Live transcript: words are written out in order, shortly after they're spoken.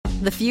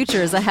The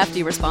future is a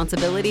hefty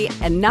responsibility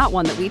and not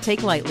one that we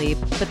take lightly,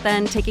 but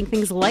then taking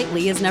things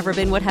lightly has never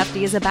been what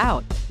Hefty is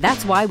about.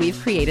 That's why we've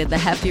created the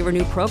Hefty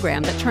Renew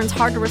program that turns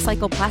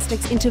hard-to-recycle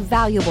plastics into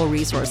valuable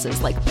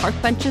resources like park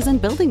benches and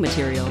building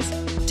materials.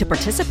 To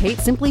participate,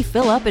 simply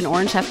fill up an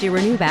orange Hefty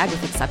Renew bag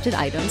with accepted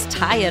items,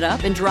 tie it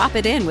up, and drop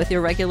it in with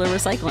your regular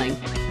recycling.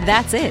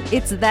 That's it.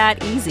 It's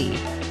that easy.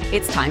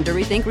 It's time to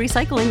rethink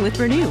recycling with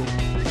Renew.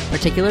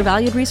 Particular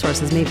valued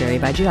resources may vary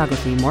by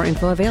geography. More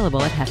info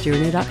available at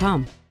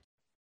heftyrenew.com.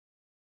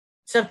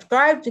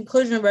 Subscribe to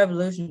Inclusion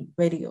Revolution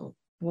Radio,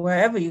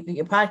 wherever you get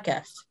your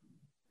podcasts.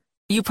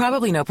 You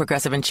probably know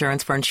Progressive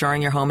Insurance for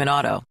insuring your home and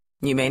auto.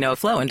 You may know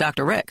Flo and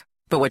Dr. Rick.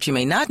 But what you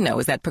may not know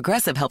is that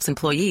Progressive helps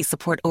employees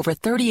support over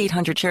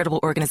 3,800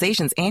 charitable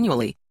organizations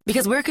annually,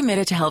 because we're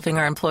committed to helping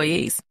our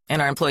employees,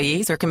 and our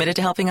employees are committed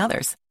to helping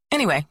others.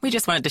 Anyway, we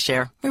just wanted to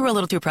share. We were a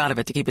little too proud of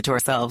it to keep it to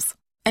ourselves.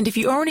 And if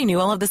you already knew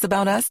all of this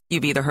about us,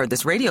 you've either heard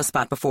this radio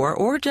spot before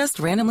or just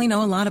randomly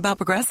know a lot about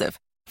Progressive.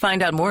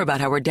 Find out more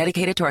about how we're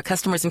dedicated to our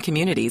customers and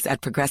communities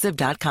at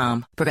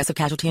Progressive.com. Progressive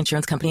Casualty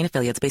Insurance Company and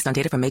Affiliates, based on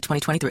data from May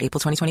 2020 through April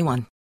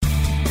 2021.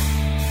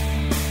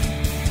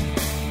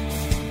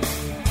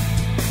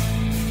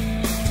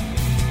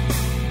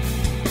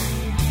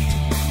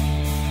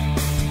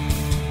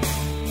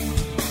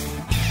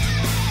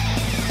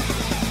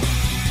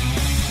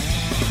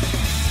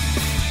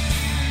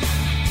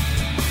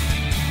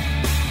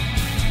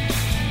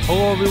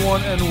 Hello,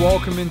 everyone, and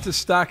welcome into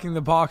Stacking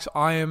the Box.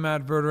 I am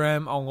Matt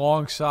Verderame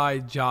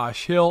alongside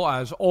Josh Hill,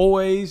 as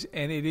always,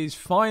 and it is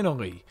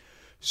finally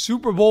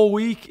Super Bowl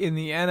week in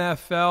the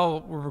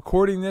NFL. We're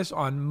recording this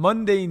on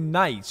Monday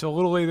night, so a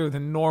little later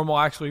than normal,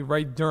 actually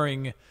right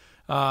during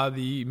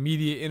the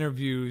media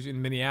interviews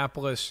in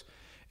Minneapolis.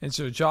 And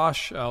so,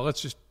 Josh,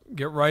 let's just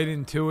get right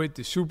into it.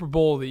 The Super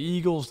Bowl, the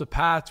Eagles, the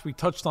Pats, we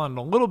touched on it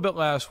a little bit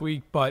last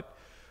week, but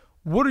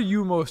what are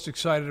you most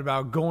excited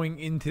about going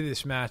into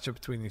this matchup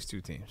between these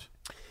two teams?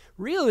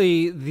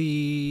 Really,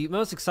 the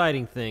most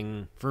exciting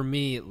thing, for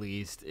me at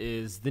least,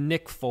 is the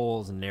Nick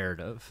Foles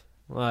narrative.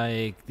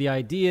 Like, the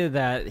idea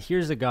that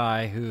here's a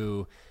guy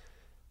who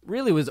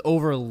really was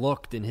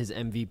overlooked in his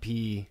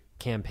MVP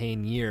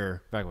campaign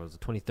year, back when it was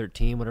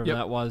 2013, whatever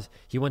that was.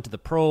 He went to the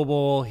Pro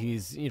Bowl.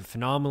 He's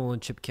phenomenal in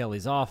Chip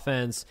Kelly's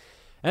offense.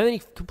 And then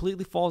he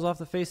completely falls off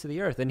the face of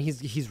the earth. And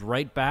he's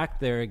right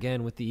back there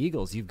again with the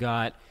Eagles.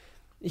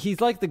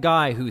 He's like the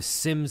guy who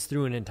sims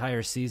through an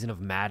entire season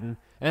of Madden,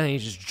 and then he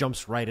just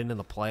jumps right into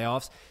the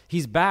playoffs.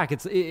 He's back.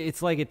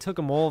 It's like it took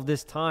him all of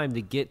this time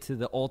to get to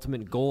the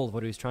ultimate goal of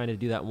what he was trying to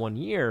do that one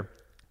year.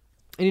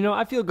 And,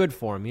 I feel good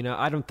for him.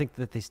 I don't think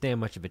that they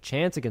stand much of a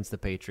chance against the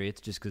Patriots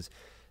just because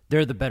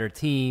they're the better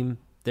team.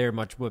 They're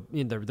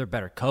they're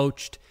better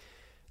coached.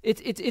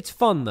 It's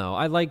fun, though.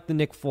 I like the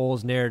Nick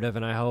Foles narrative,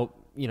 and I hope,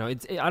 I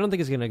don't think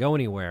it's going to go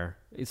anywhere,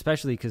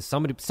 especially because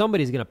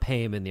somebody's going to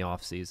pay him in the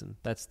offseason.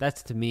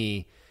 That's to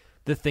me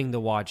the thing to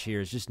watch here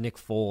is just Nick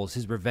Foles.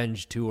 His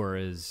revenge tour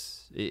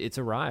it's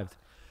arrived.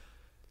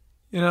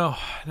 I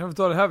never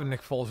thought I'd have a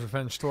Nick Foles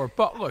revenge tour.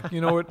 But look, you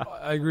know what?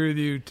 I agree with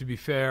you, to be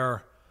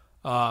fair.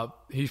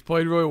 He's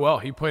played really well.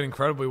 He played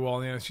incredibly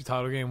well in the NFC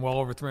title game, well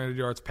over 300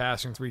 yards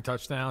passing, 3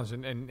 touchdowns,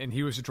 and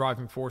he was the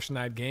driving force in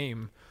that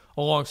game,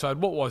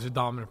 alongside what was a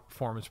dominant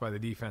performance by the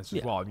defense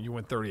as well. I mean, you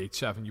went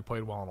 38-7. You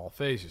played well in all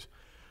phases.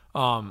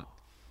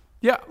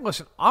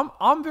 Listen,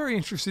 I'm very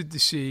interested to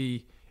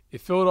see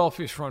if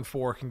Philadelphia's front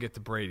four can get to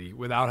Brady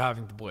without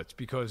having to blitz,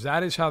 because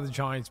that is how the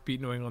Giants beat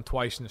New England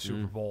twice in the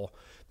Super Bowl.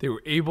 They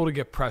were able to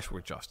get pressure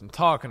with Justin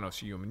Tuck and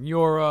Osi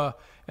Umenyiora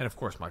and, of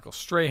course, Michael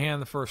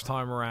Strahan the first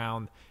time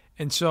around.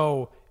 And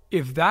so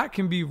if that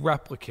can be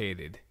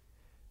replicated,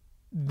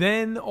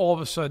 then all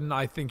of a sudden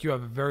I think you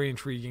have a very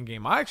intriguing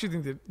game. I actually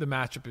think that the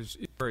matchup is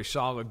very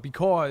solid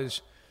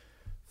because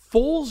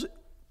Foles,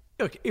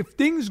 look, if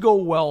things go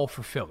well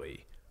for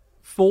Philly,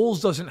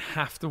 Foles doesn't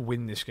have to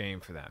win this game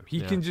for them. He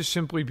can just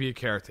simply be a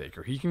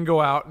caretaker. He can go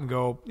out and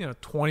go,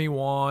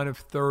 21 of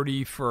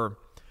 30 for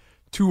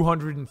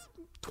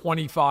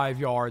 225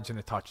 yards and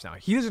a touchdown.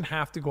 He doesn't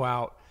have to go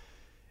out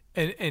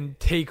and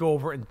take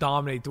over and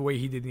dominate the way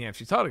he did in the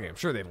NFC title game.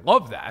 Sure, they'd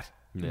love that.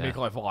 It'd make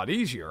life a lot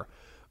easier.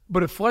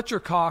 But if Fletcher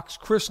Cox,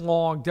 Chris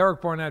Long, Derek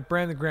Barnett,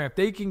 Brandon Graham,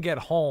 they can get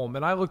home,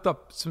 and I looked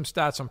up some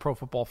stats on Pro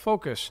Football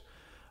Focus,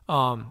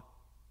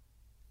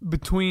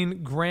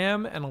 between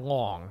Graham and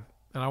Long,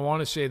 and I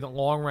want to say that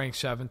Long ranked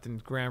 7th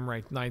and Graham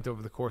ranked 9th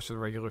over the course of the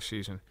regular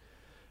season,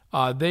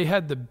 they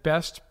had the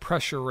best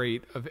pressure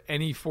rate of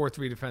any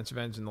 4-3 defensive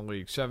ends in the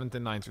league, 7th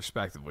and 9th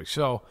respectively.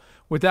 So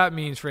what that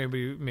means for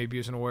anybody who maybe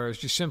isn't aware is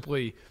just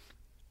simply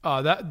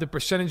that the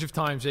percentage of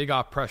times they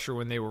got pressure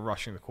when they were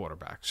rushing the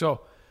quarterback.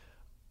 So,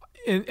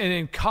 and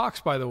in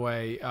Cox, by the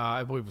way,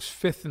 I believe was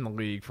 5th in the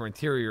league for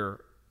interior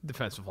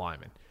defensive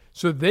linemen.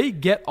 So they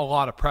get a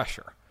lot of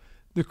pressure.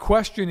 The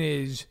question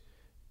is,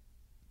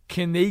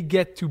 can they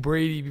get to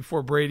Brady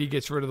before Brady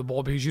gets rid of the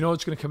ball? Because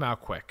it's going to come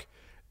out quick.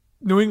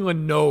 New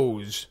England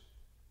knows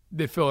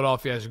that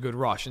Philadelphia has a good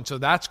rush, and so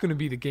that's going to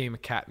be the game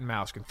of cat and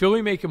mouse. Can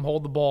Philly make him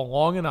hold the ball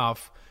long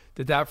enough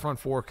that front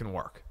four can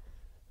work?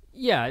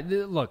 Yeah,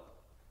 look,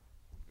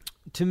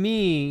 to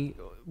me,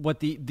 what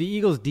the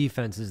Eagles'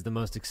 defense is the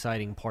most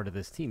exciting part of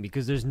this team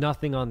because there's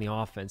nothing on the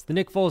offense. The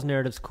Nick Foles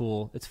narrative's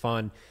cool. It's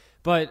fun.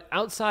 But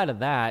outside of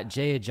that,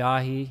 Jay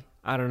Ajayi,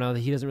 I don't know.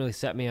 He doesn't really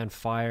set me on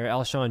fire.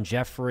 Alshon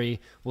Jeffrey,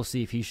 we'll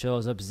see if he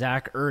shows up.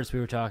 Zach Ertz, we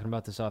were talking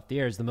about this off the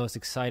air, is the most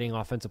exciting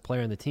offensive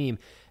player on the team.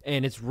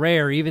 And it's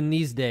rare, even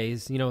these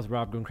days, with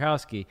Rob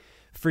Gronkowski,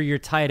 for your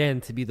tight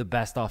end to be the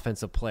best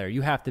offensive player.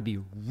 You have to be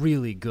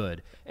really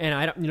good. And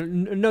I don't,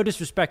 no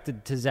disrespect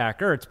to Zach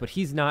Ertz, but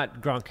he's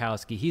not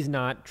Gronkowski. He's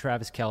not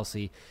Travis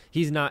Kelce.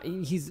 He's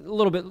a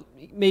little bit,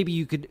 maybe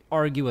you could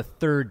argue a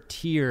third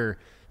tier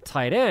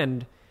tight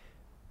end,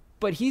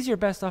 but he's your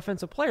best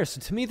offensive player. So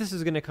to me, this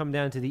is going to come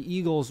down to the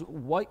Eagles.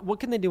 What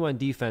can they do on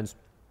defense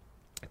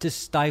to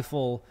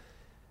stifle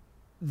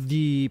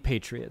the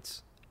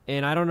Patriots?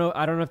 And I don't know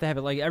if they have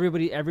it. Like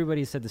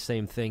everybody said the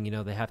same thing.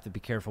 They have to be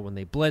careful when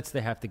they blitz.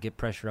 They have to get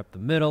pressure up the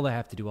middle. They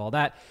have to do all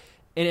that.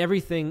 And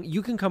everything,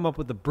 you can come up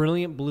with a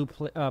brilliant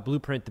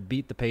blueprint to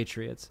beat the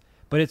Patriots.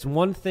 But it's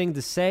one thing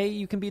to say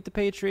you can beat the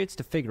Patriots,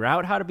 to figure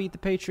out how to beat the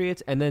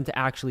Patriots, and then to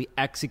actually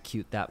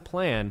execute that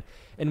plan.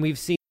 And we've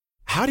seen.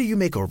 How do you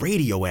make a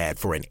radio ad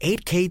for an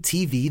 8K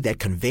TV that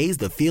conveys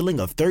the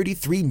feeling of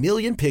 33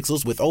 million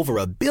pixels with over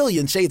a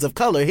billion shades of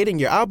color hitting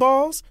your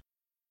eyeballs?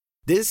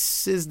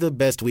 This is the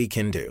best we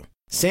can do.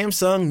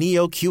 Samsung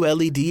Neo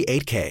QLED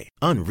 8K,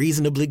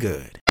 unreasonably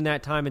good.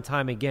 That time and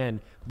time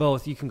again,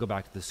 both you can go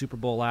back to the Super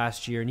Bowl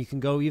last year and you can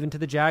go even to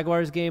the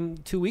Jaguars game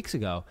 2 weeks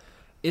ago.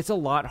 It's a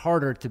lot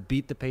harder to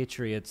beat the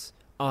Patriots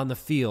on the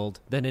field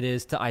than it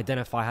is to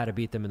identify how to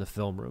beat them in the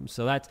film room.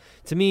 So that's,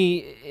 to me,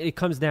 it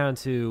comes down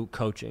to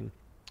coaching.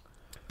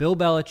 Bill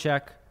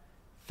Belichick,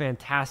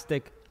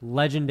 fantastic,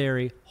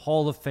 legendary,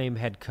 Hall of Fame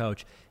head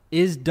coach.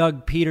 Is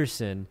Doug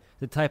Peterson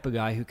the type of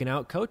guy who can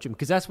outcoach him?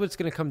 Because that's what it's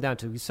going to come down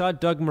to. We saw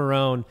Doug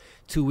Marrone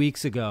 2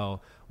 weeks ago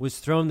was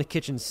throwing the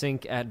kitchen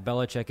sink at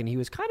Belichick, and he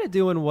was kind of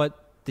doing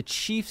what the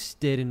Chiefs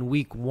did in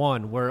week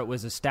 1, where it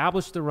was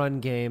establish the run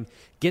game,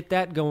 get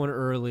that going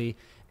early,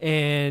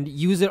 and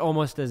use it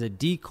almost as a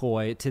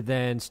decoy to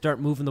then start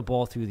moving the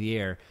ball through the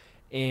air.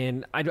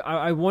 And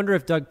I wonder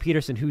if Doug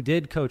Peterson, who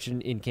did coach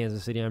in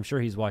Kansas City, I'm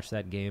sure he's watched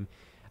that game,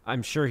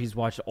 I'm sure he's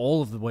watched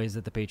all of the ways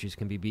that the Patriots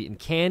can be beaten.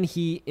 Can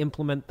he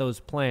implement those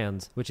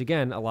plans, which,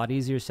 again, a lot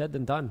easier said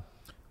than done?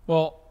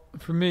 Well,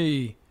 for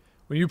me,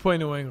 when you play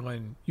New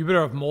England, you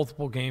better have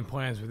multiple game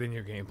plans within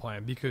your game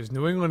plan because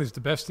New England is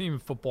the best team in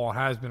football,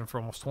 has been for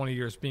almost 20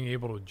 years, being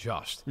able to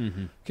adjust.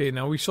 Mm-hmm. Okay,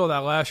 now we saw that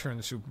last year in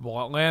the Super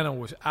Bowl. Atlanta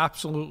was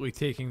absolutely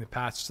taking the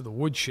Pats to the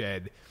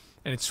woodshed,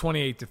 and it's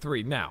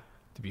 28-3. Now,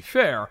 to be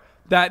fair,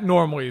 that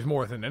normally is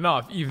more than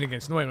enough, even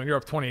against New England. You're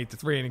up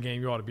 28-3 in a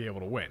game, you ought to be able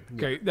to win.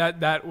 Okay, yeah.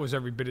 That was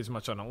every bit as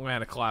much on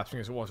Atlanta collapsing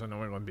as it was on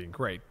New England being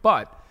great.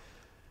 But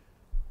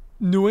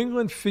New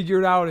England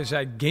figured out as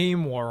that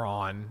game wore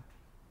on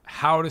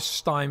how to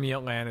stymie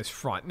Atlanta's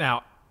front.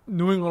 Now,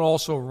 New England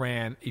also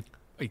ran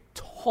a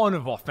ton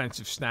of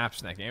offensive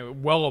snaps in that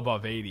game, well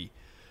above 80,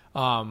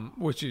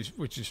 which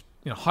is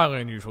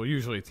highly unusual.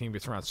 Usually a team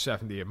gets around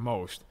 70 at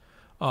most.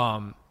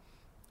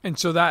 And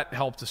so that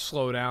helped to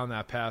slow down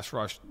that pass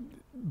rush.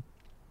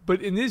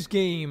 But in this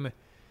game,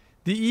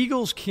 the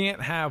Eagles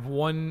can't have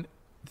one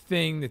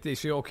thing that they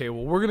say, okay,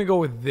 well, we're going to go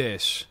with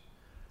this,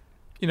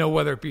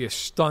 whether it be a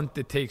stunt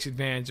that takes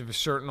advantage of a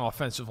certain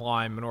offensive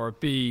lineman or it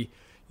be,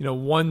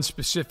 one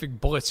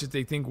specific blitz that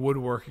they think would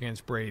work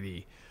against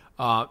Brady.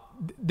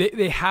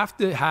 They have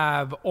to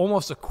have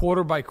almost a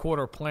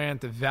quarter-by-quarter plan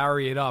to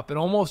vary it up and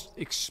almost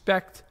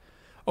expect,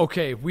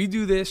 okay, if we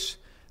do this,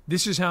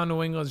 this is how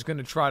New England's going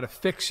to try to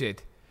fix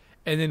it.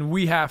 And then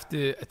we have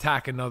to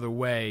attack another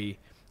way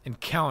and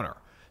counter.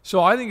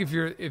 So I think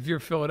if you're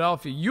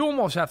Philadelphia, you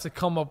almost have to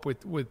come up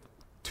with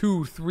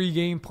 2-3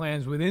 game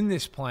plans within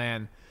this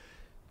plan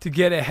to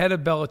get ahead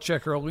of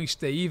Belichick or at least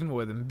stay even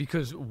with him.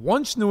 Because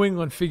once New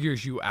England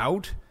figures you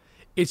out,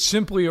 it's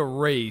simply a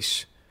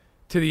race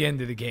to the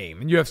end of the game.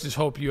 And you have to just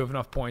hope you have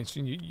enough points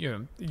and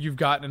you've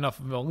gotten enough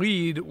of a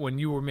lead when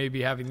you were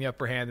maybe having the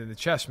upper hand in the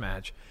chess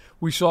match.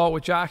 We saw it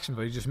with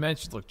Jacksonville. You just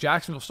mentioned, look,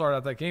 Jacksonville started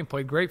out that game,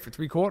 played great for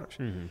 3 quarters.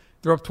 Mm-hmm.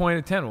 They're up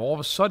 20-10. Well, all of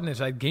a sudden, as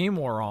that game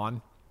wore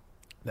on,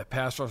 that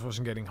pass rush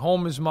wasn't getting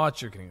home as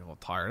much. They're getting a little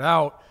tired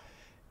out.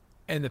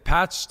 And the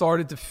Pats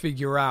started to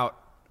figure out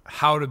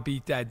how to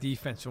beat that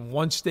defense. And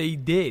once they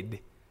did,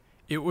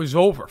 it was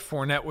over.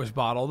 Fournette was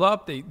bottled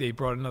up. They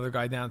brought another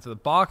guy down to the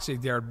box. They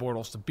dared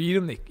Bortles to beat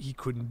him. He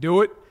couldn't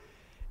do it.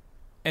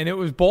 And it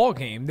was ball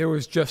game. There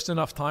was just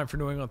enough time for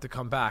New England to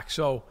come back.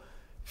 So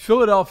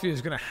Philadelphia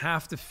is going to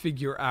have to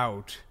figure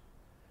out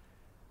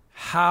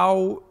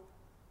how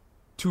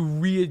to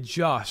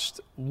readjust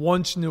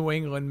once New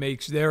England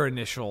makes their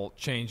initial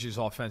changes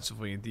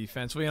offensively and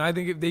defensively. And I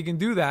think if they can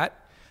do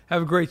that,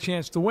 have a great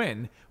chance to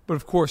win. But,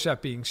 of course,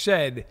 that being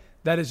said,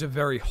 that is a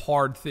very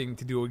hard thing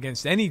to do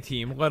against any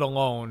team, let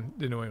alone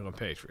the New England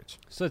Patriots.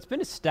 So it's been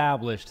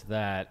established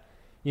that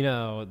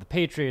the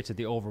Patriots are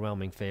the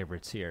overwhelming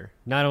favorites here,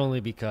 not only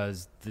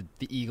because the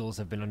Eagles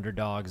have been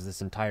underdogs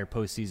this entire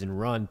postseason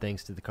run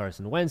thanks to the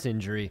Carson Wentz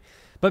injury,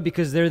 but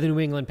because they're the New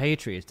England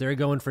Patriots. They're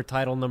going for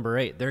title number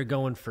 8. They're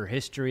going for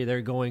history.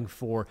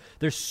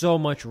 There's so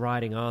much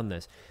riding on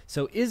this.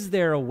 So is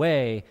there a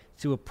way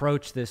to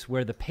approach this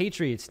where the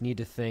Patriots need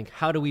to think,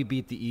 how do we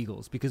beat the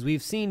Eagles? Because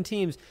we've seen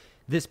teams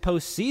this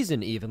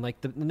postseason even,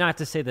 not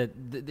to say that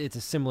it's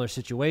a similar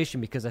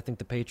situation, because I think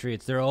the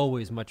Patriots, they're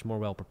always much more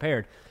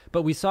well-prepared.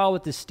 But we saw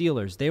with the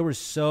Steelers, they were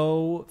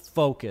so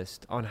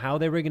focused on how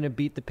they were going to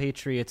beat the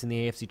Patriots in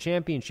the AFC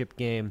Championship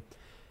game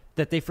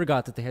that they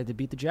forgot that they had to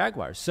beat the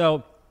Jaguars.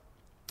 So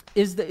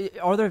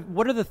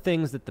what are the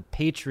things that the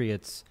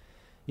Patriots,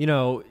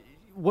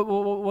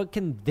 what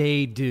can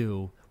they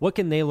do? What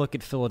can they look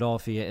at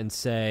Philadelphia and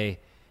say,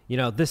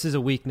 this is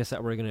a weakness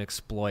that we're going to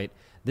exploit?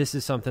 This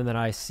is something that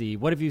I see.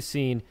 What have you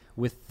seen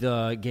with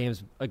the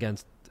games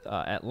against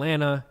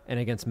Atlanta and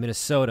against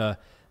Minnesota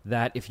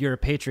that if you're a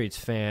Patriots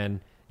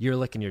fan, you're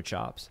licking your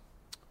chops?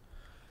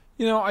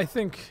 I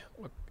think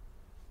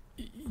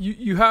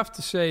you have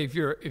to say if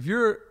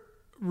you're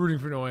rooting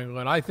for New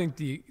England, I think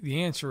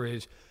the answer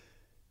is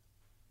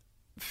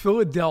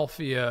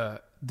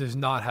Philadelphia does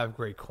not have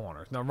great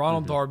corners. Now,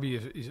 Ronald Darby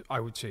is, I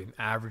would say, an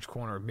average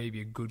corner, maybe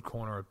a good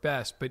corner at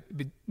best, but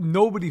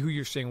nobody who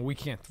you're saying we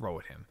can't throw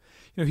at him.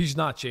 He's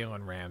not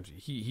Jalen Ramsey.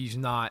 He's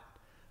not,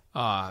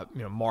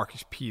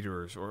 Marcus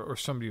Peters or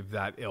somebody of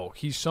that ilk.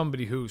 He's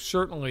somebody who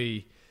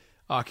certainly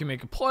can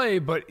make a play,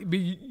 but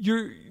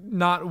you're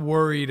not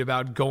worried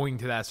about going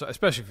to that,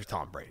 especially if you're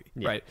Tom Brady,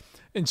 right?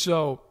 And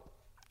so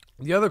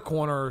the other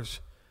corners,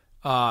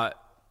 I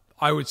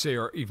would say,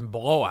 are even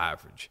below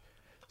average.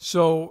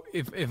 So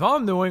if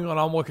I'm New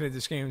England, I'm looking at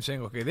this game and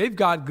saying, okay, they've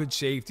got good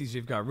safeties,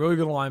 they've got really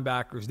good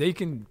linebackers, they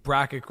can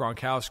bracket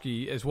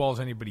Gronkowski as well as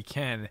anybody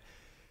can.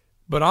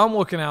 But I'm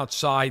looking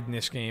outside in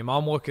this game.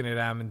 I'm looking at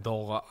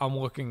Amendola. I'm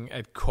looking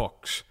at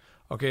Cooks.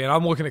 Okay, and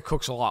I'm looking at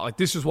Cooks a lot. Like,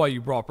 this is why you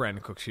brought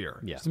Brandon Cooks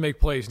here, to make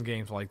plays in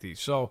games like these.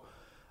 So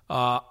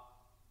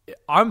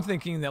I'm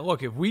thinking that,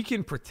 look, if we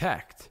can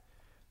protect,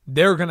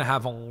 they're going to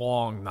have a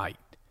long night.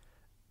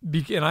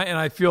 And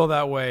I feel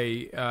that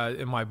way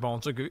in my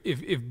bones. Like,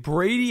 if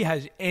Brady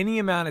has any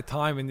amount of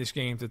time in this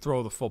game to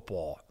throw the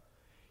football,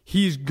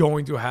 he's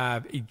going to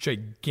have a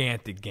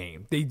gigantic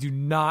game. They do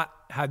not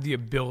have the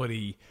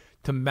ability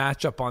to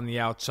match up on the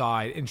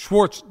outside. And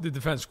Schwartz, the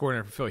defensive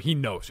coordinator for Philly, he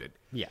knows it.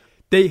 Yeah.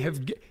 They have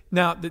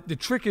now the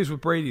trick is with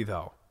Brady,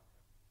 though.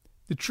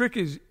 The trick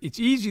is it's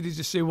easy to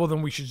just say, well,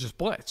 then we should just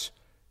blitz.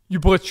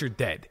 You blitz, you're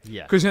dead.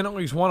 Yeah. Because then at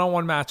least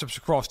one-on-one matchups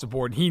across the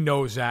board, and he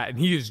knows that, and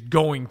he is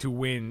going to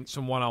win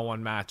some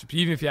one-on-one matchups,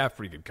 even if you have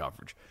pretty good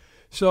coverage.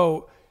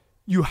 So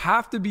you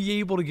have to be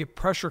able to get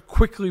pressure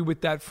quickly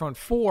with that front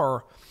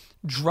four,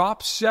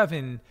 drop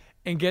 7,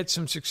 and get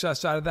some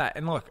success out of that.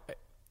 And look,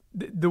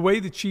 the way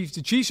the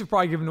Chiefs have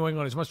probably given New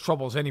England as much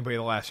trouble as anybody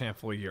the last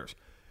handful of years.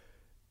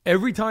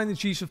 Every time the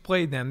Chiefs have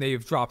played them, they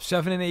have dropped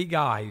 7 and 8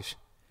 guys,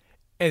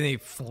 and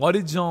they've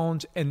flooded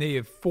zones, and they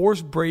have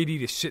forced Brady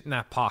to sit in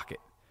that pocket.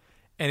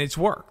 And it's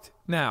worked.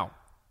 Now,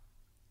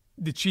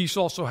 the Chiefs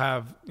also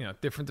have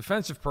different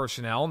defensive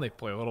personnel, and they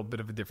play a little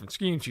bit of a different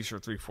scheme. Chiefs are a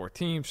 3-4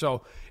 team,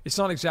 so it's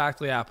not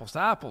exactly apples to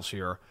apples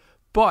here.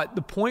 But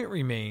the point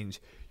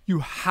remains, you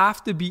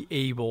have to be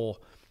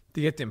able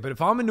to get them. But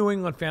if I'm a New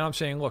England fan, I'm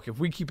saying, look, if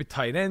we keep a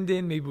tight end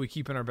in, maybe we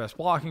keep in our best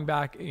blocking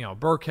back,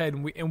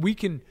 Burkhead, and we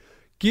can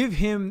give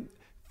him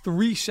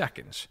 3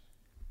 seconds,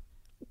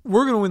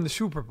 we're going to win the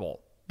Super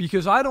Bowl.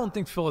 Because I don't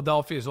think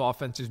Philadelphia's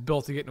offense is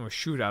built to get into a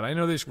shootout. I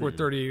know they scored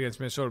 38 against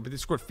Minnesota, but they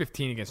scored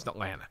 15 against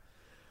Atlanta.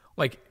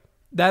 Like,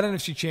 that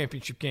NFC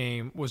Championship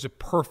game was a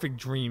perfect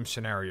dream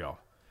scenario.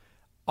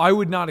 I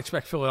would not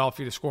expect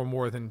Philadelphia to score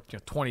more than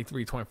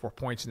 23, 24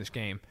 points in this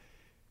game.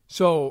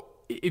 So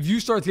if you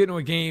start to get into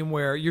a game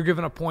where you're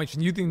giving up points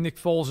and you think Nick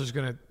Foles is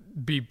going to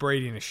beat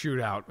Brady in a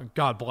shootout,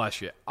 God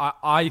bless you.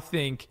 I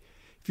think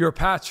if you're a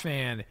Pats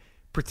fan,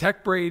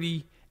 protect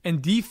Brady,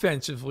 and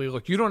defensively,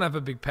 look, you don't have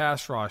a big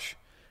pass rush,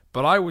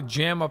 but I would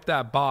jam up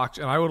that box,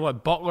 and I would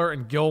let Butler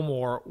and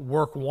Gilmore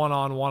work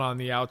one-on-one on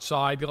the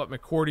outside. You let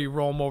McCourty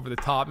roam over the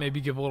top,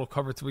 maybe give a little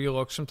cover 3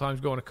 look, sometimes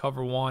go into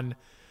cover 1,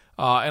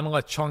 and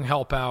let Chung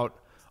help out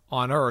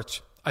on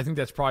Ertz. I think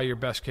that's probably your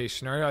best-case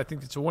scenario. I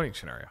think it's a winning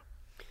scenario.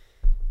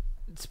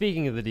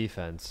 Speaking of the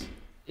defense,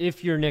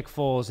 if you're Nick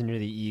Foles and you're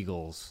the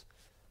Eagles,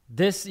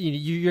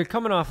 you're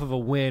coming off of a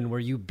win where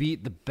you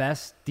beat the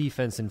best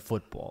defense in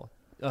football,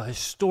 a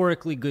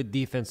historically good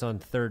defense on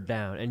 3rd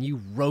down, and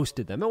you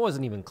roasted them. It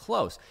wasn't even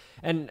close.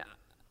 And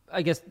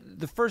I guess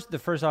the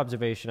first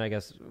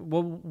observation,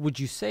 would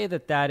you say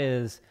that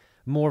is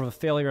more of a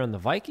failure on the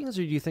Vikings,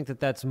 or do you think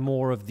that that's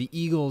more of the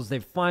Eagles?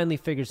 They've finally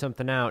figured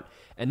something out,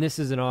 and this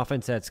is an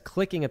offense that's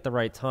clicking at the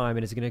right time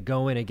and is going to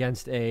go in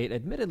against a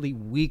admittedly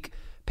weak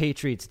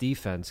Patriots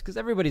defense? Because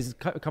everybody's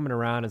coming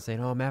around and saying,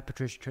 oh, Matt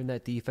Patricia turned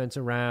that defense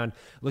around.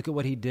 Look at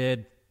what he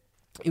did.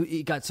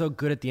 It got so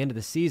good at the end of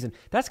the season.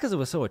 That's because it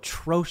was so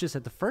atrocious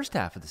at the first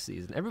half of the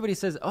season. Everybody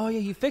says, oh,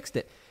 yeah, he fixed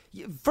it.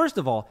 First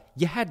of all,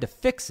 you had to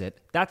fix it.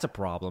 That's a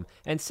problem.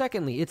 And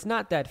secondly, it's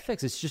not that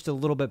fixed. It's just a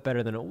little bit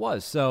better than it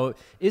was. So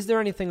is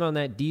there anything on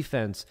that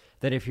defense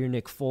that if you're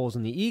Nick Foles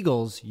and the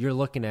Eagles, you're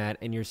looking at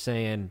and you're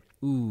saying,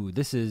 ooh,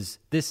 this is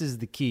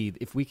the key.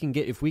 If we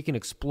can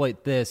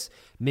exploit this,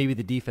 maybe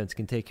the defense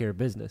can take care of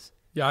business.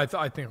 Yeah,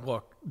 I think,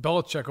 look,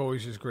 Belichick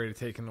always is great at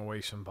taking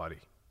away somebody.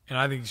 And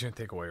I think he's going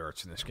to take away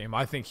Ertz in this game.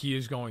 I think he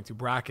is going to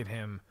bracket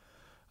him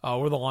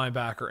with a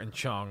linebacker and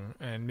Chung,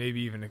 and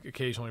maybe even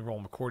occasionally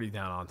roll McCourty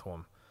down onto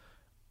him.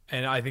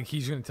 And I think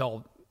he's going to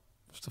tell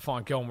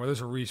Stephon Gilmore,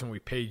 there's a reason we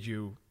paid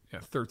you,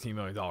 $13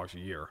 million a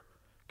year.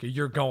 Okay,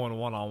 you're going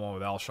one-on-one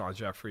with Alshon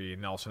Jeffrey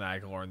and Nelson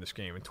Aguilar in this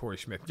game and Torrey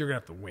Smith. You're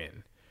going to have to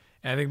win.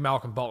 And I think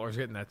Malcolm Butler's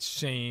getting that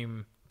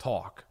same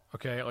talk.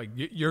 Okay, like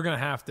you're going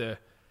to have to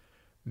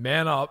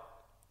man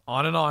up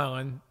on an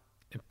island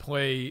and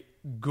play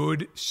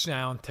good,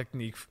 sound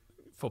technique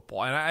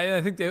football. And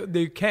I think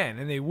they can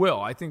and they will.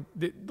 I think,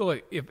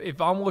 look, if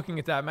I'm looking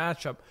at that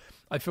matchup,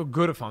 I feel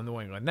good if I'm New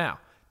England. Now,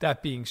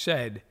 that being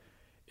said,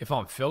 if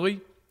I'm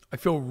Philly, I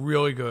feel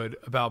really good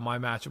about my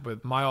matchup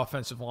with my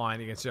offensive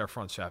line against their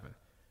front seven.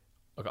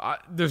 Look,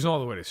 there's no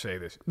other way to say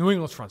this. New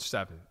England's front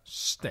seven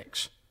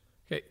stinks.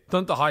 Okay,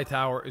 Donta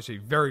Hightower is a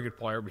very good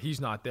player, but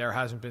he's not there,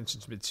 hasn't been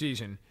since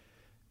midseason.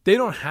 They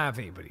don't have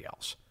anybody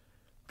else.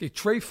 Okay,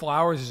 Trey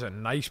Flowers is a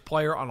nice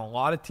player on a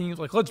lot of teams.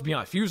 Like, let's be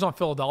honest, if he was on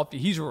Philadelphia,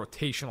 he's a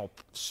rotational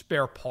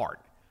spare part.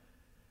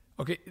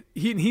 Okay,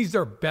 he's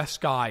their best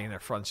guy in their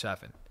front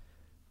seven.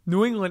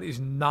 New England is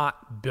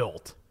not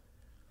built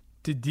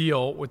to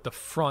deal with the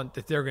front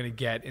that they're going to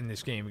get in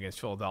this game against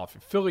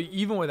Philadelphia. Philly,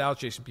 even without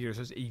Jason Peters,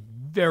 has a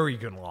very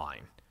good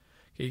line.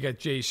 Okay, you got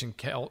Jason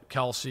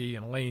Kelsey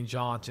and Lane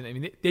Johnson. I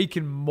mean, they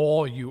can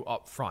maul you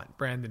up front,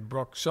 Brandon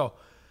Brooks. So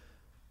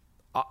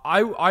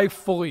I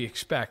fully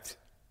expect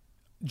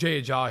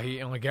Jay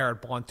Ajayi and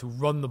LeGarrette Blount to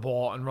run the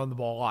ball and run the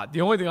ball a lot.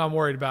 The only thing I'm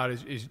worried about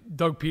is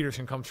Doug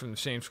Peterson comes from the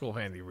same school of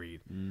Andy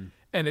Reid.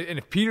 And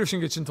if Peterson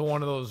gets into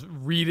one of those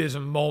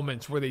Reidism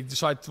moments where they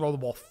decide to throw the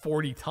ball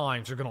 40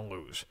 times, they're going to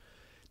lose.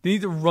 They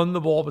need to run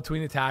the ball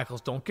between the tackles.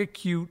 Don't get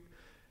cute.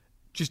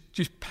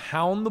 Just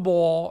pound the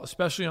ball,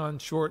 especially on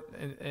short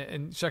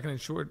and second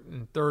and short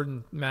and third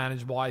and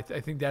manageable. I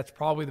think that's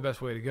probably the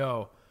best way to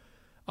go.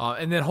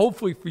 And then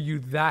hopefully for you,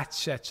 that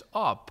sets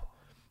up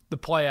the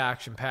play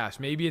action pass.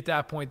 Maybe at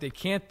that point they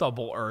can't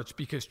double Ertz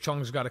because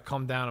Chung's got to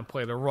come down and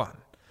play the run.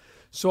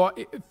 So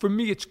for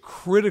me, it's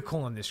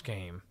critical in this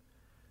game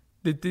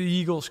that the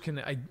Eagles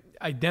can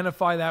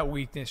identify that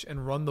weakness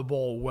and run the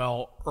ball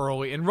well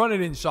early and run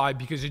it inside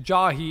because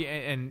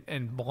Ajayi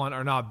and Blount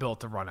are not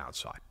built to run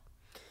outside.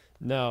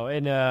 No,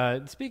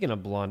 and speaking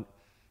of Blount,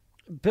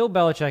 Bill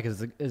Belichick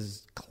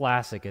is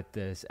classic at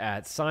this,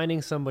 at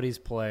signing somebody's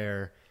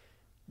player,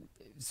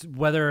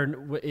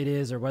 whether it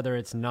is or whether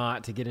it's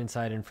not, to get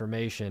inside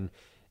information.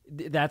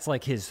 That's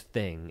like his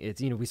thing.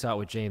 It's, we saw it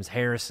with James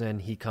Harrison.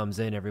 He comes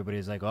in,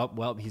 everybody's like, oh,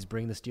 well, he's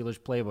bringing the Steelers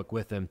playbook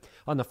with him.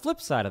 On the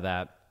flip side of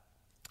that,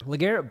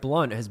 LeGarrette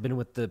Blount has been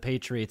with the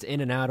Patriots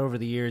in and out over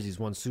the years. He's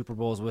won Super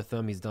Bowls with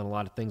them. He's done a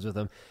lot of things with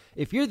them.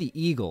 If you're the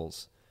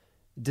Eagles,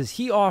 does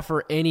he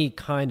offer any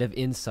kind of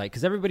insight?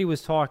 Because everybody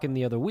was talking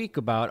the other week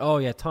about, oh,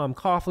 yeah, Tom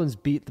Coughlin's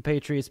beat the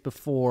Patriots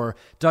before.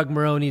 Doug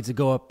Moreau needs to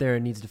go up there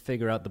and needs to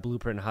figure out the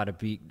blueprint on how to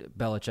beat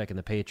Belichick and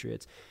the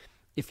Patriots.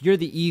 If you're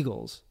the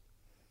Eagles,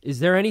 is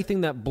there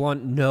anything that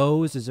Blount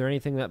knows? Is there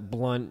anything that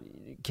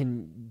Blount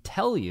can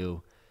tell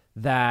you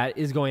that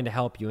is going to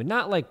help you? And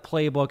not like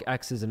playbook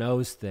X's and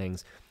O's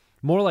things,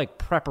 more like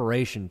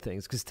preparation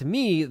things. Because to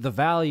me, the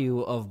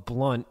value of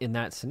Blount in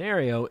that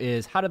scenario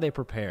is, how do they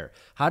prepare?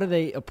 How do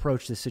they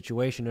approach the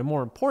situation? And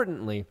more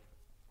importantly,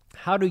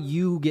 how do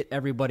you get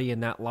everybody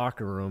in that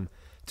locker room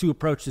to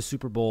approach the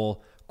Super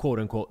Bowl, quote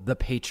unquote, the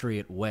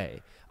Patriot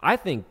way? I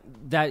think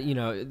that,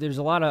 there's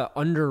a lot of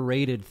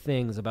underrated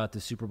things about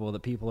the Super Bowl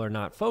that people are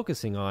not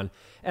focusing on.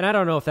 And I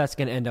don't know if that's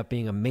going to end up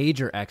being a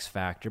major X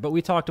factor. But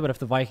we talked about if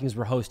the Vikings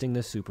were hosting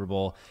this Super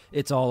Bowl,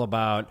 it's all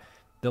about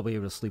they'll be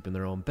able to sleep in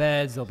their own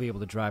beds. They'll be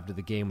able to drive to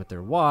the game with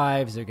their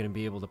wives. They're going to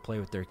be able to play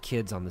with their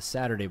kids on the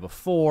Saturday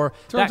before.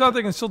 Turns out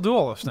they can still do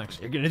all those things.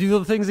 They're going to do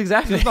the things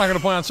exactly. They're not going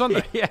to play on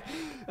Sunday. Yeah.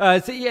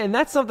 And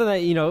that's something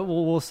that,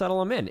 we'll settle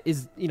them in.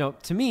 Is,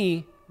 to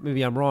me,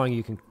 maybe I'm wrong.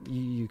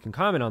 You can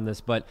comment on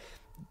this, but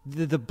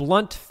the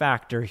Blount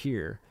factor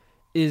here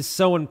is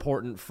so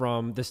important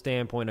from the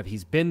standpoint of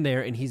he's been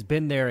there, and he's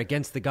been there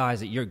against the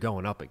guys that you're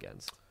going up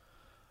against.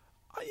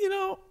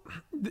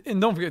 And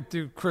don't forget,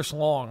 dude, Chris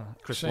Long.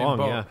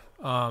 Yeah.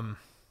 I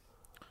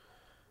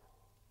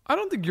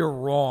don't think you're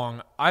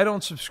wrong. I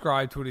don't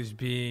subscribe to it as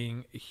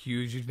being a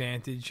huge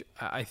advantage.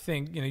 I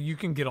think, you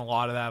can get a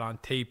lot of that on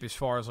tape as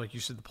far as, like you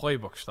said, the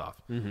playbook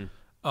stuff. Mm-hmm.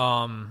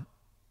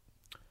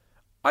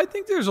 I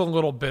think there's a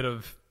little bit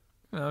of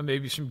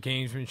maybe some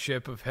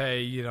gamesmanship of,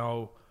 hey,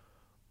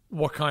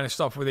 what kind of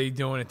stuff were they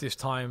doing at this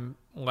time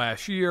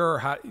last year?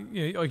 How,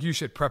 like you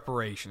said,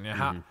 preparation.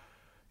 How,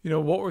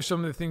 what were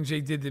some of the things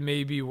they did that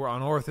maybe were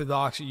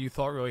unorthodox that you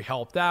thought really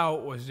helped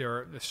out? Was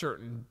there a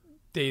certain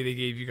day they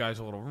gave you guys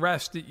a little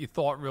rest that you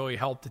thought really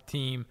helped the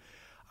team?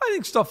 I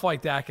think stuff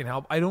like that can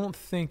help. I don't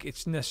think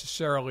it's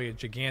necessarily a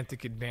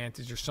gigantic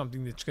advantage or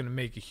something that's going to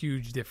make a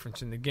huge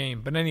difference in the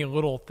game. But any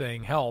little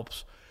thing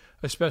helps,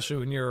 especially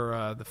when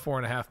you're the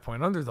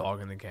 4.5-point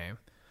underdog in the game.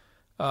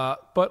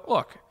 But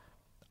look,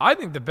 I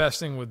think the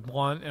best thing with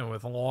Blunt and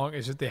with Long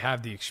is that they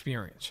have the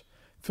experience.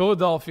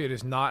 Philadelphia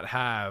does not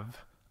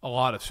have a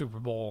lot of Super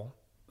Bowl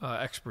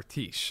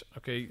expertise.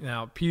 Okay,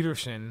 now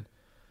Peterson,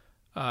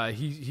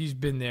 he's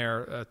been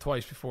there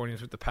twice before, and he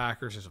was with the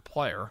Packers as a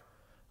player.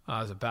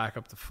 As a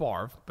backup to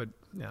Favre, but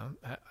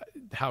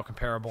how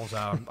comparable is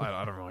that?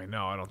 I don't really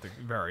know. I don't think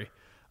very.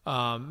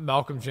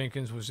 Malcolm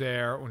Jenkins was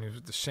there when he was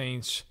with the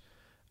Saints.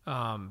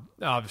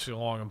 Obviously,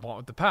 Long and Blunt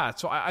with the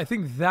Pats. So I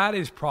think that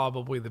is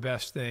probably the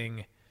best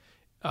thing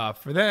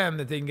for them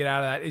that they can get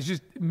out of that is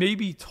just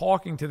maybe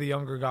talking to the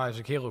younger guys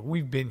like, hey, look,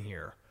 we've been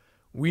here.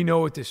 We know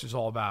what this is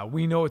all about.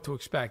 We know what to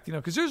expect.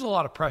 Because there's a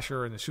lot of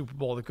pressure in the Super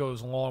Bowl that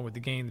goes along with the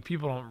game that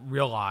people don't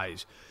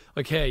realize.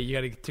 Like, hey, you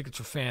got to get tickets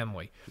for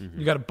family. Mm-hmm.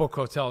 You got to book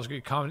hotels. Get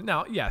accommodate.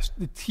 Now, yes,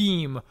 the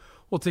team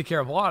will take care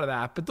of a lot of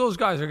that, but those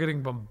guys are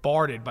getting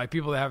bombarded by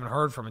people they haven't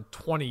heard from in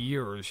 20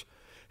 years.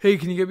 Hey,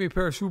 can you get me a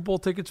pair of Super Bowl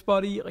tickets,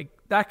 buddy? Like,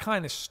 that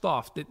kind of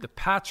stuff that the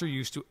Pats are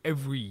used to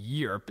every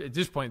year. At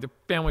this point, the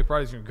family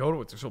probably isn't going to go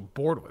to it. They're so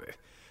bored with it,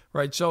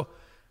 right? So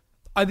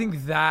I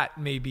think that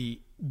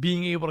maybe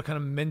being able to kind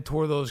of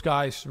mentor those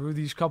guys through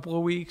these couple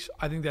of weeks,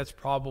 I think that's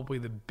probably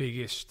the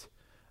biggest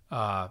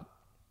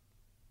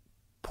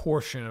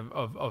portion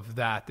of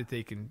that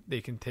they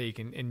can take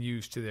and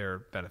use to their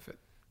benefit.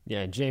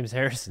 Yeah, and James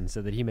Harrison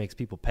said that he makes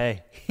people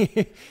pay.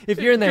 If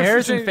you're in the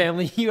Harrison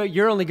family,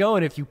 you're only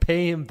going if you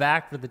pay him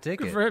back for the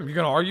ticket. Good for him. You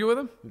going to argue with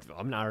him?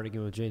 I'm not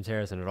arguing with James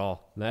Harrison at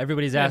all. Now,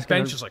 everybody's His asking.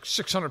 bench is like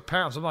 600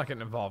 pounds. I'm not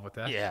getting involved with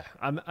that. Yeah,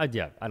 I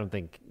don't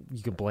think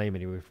you can blame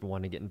anyone for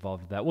wanting to get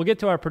involved with that. We'll get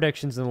to our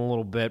predictions in a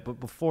little bit, but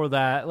before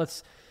that,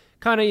 let's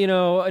kind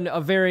of,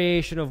 a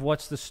variation of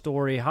what's the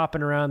story,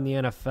 hopping around the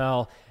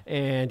NFL.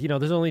 And,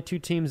 there's only 2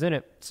 teams in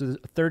it. So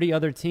 30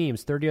 other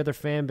teams, 30 other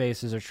fan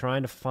bases are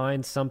trying to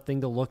find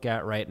something to look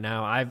at right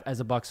now. I've,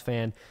 as a Bucs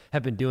fan,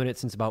 have been doing it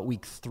since about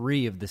week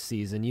 3 of the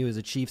season. You, as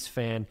a Chiefs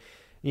fan,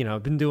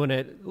 been doing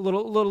it a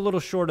little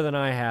shorter than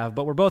I have,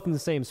 but we're both in the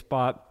same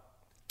spot.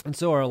 And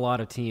so are a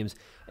lot of teams.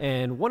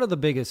 And one of the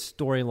biggest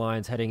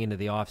storylines heading into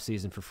the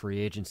offseason for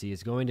free agency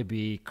is going to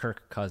be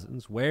Kirk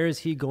Cousins. Where is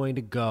he going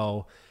to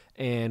go?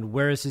 And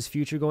where is his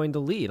future going to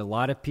lead? A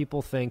lot of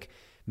people think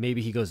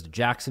maybe he goes to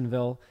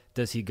Jacksonville.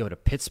 Does he go to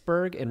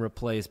Pittsburgh and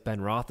replace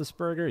Ben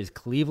Roethlisberger? Is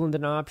Cleveland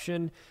an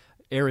option?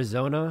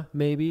 Arizona,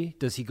 maybe?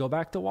 Does he go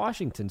back to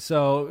Washington?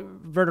 So,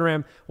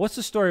 Verderam, what's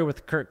the story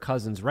with Kirk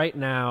Cousins right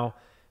now?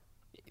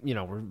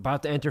 We're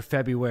about to enter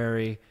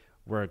February.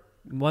 We're a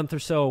month or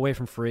so away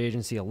from free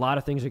agency. A lot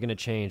of things are going to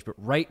change. But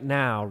right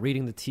now,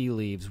 reading the tea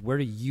leaves, where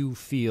do you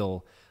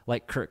feel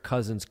like Kirk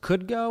Cousins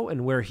could go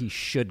and where he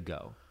should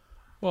go?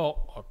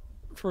 Well,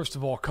 first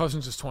of all,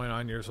 Cousins is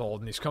 29 years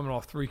old, and he's coming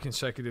off 3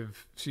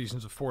 consecutive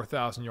seasons of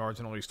 4,000 yards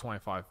and at least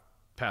 25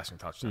 passing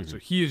touchdowns. Mm-hmm. So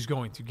he is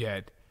going to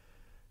get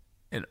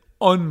an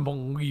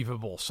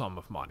unbelievable sum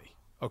of money,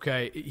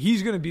 okay?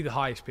 He's going to be the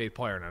highest paid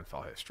player in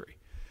NFL history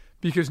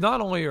because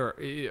not only are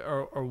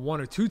 1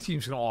 or 2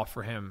 teams going to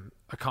offer him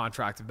a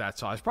contract of that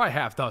size, probably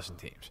half dozen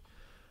teams.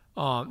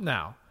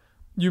 Now,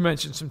 you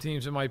mentioned some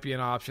teams that might be an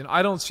option.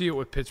 I don't see it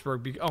with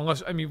Pittsburgh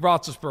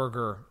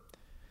Roethlisberger –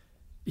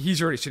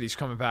 he's already said he's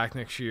coming back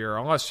next year,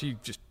 unless he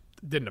just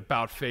did an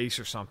about face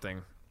or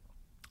something.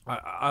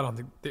 I don't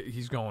think that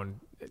he's going.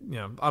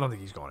 I don't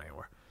think he's going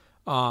anywhere.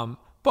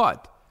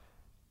 But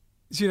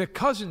see, the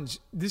Cousins,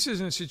 this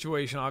isn't a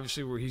situation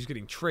obviously where he's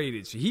getting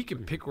traded, so he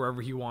can pick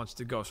wherever he wants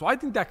to go. So I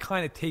think that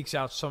kind of takes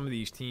out some of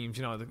these teams.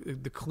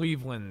 The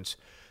Clevelands,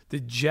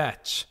 the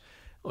Jets.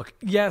 Look,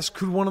 yes,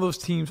 could one of those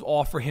teams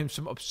offer him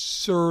some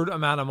absurd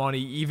amount of money,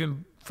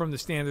 even from the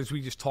standards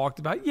we just talked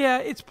about? Yeah,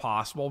 it's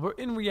possible, but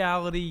in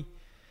reality,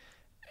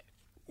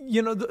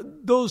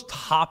 those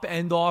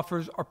top-end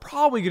offers are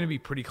probably going to be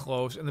pretty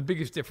close, and the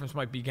biggest difference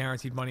might be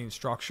guaranteed money and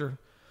structure.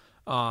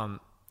 So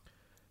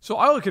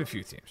I look at a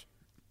few teams.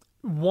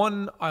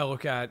 One I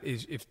look at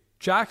is if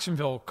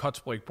Jacksonville cuts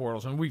Blake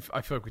Bortles, and I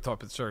feel like we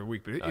talked about this every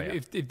week, but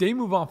if they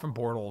move on from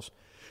Bortles,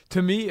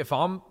 to me, if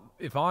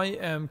I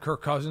am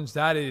Kirk Cousins,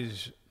 that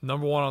is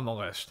number 1 on the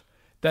list.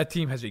 That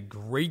team has a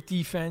great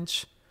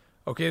defense.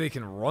 Okay, they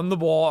can run the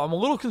ball. I'm a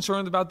little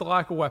concerned about the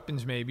lack of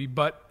weapons maybe,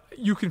 but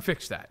you can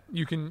fix that.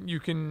 You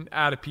can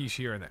add a piece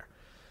here and there.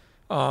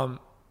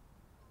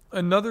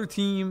 Another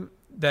team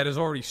that has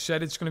already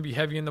said it's going to be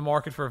heavy in the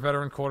market for a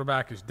veteran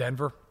quarterback is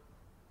Denver.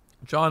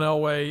 John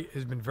Elway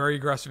has been very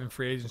aggressive in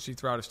free agency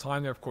throughout his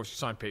time there. Of course, he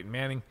signed Peyton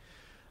Manning.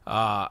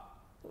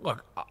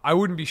 Look, I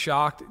wouldn't be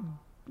shocked.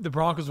 The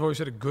Broncos have always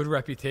had a good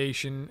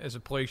reputation as a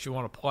place you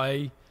want to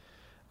play.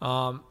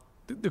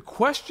 The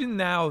question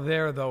now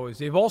there, though, is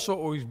they've also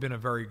always been a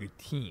very good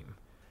team.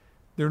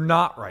 They're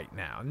not right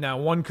now. Now,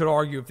 one could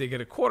argue if they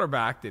get a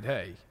quarterback that,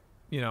 hey,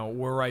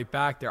 we're right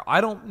back there.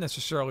 I don't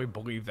necessarily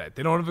believe that.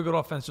 They don't have a good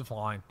offensive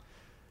line.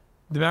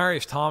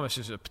 Demaryius Thomas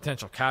is a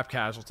potential cap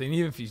casualty, and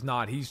even if he's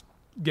not, he's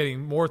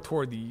getting more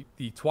toward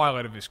the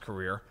twilight of his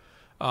career.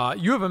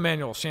 You have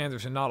Emmanuel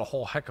Sanders and not a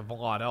whole heck of a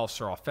lot else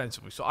there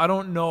offensively. So I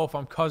don't know if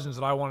I'm Cousins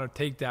that I want to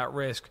take that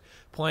risk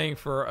playing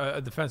for a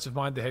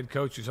defensive-minded head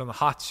coach who's on the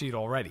hot seat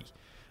already.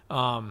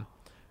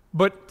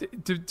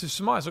 But to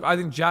surmise, look, I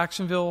think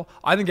Jacksonville,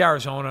 I think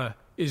Arizona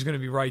is going to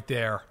be right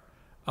there.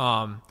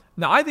 Now,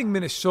 I think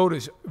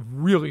Minnesota's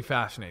really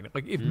fascinating.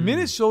 Like, if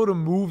Minnesota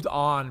moved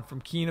on from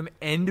Keenum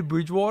and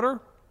Bridgewater,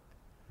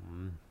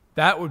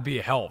 that would be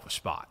a hell of a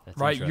spot,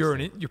 right?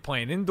 You're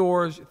playing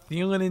indoors,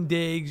 Thielen and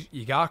Diggs.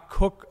 You got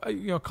Cook,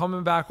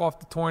 coming back off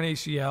the torn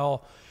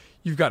ACL.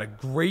 You've got a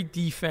great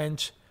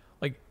defense.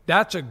 Like,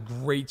 that's a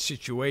great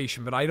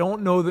situation. But I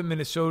don't know that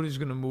Minnesota is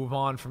going to move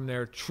on from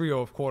their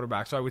trio of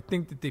quarterbacks. So I would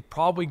think that they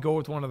probably go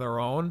with one of their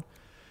own.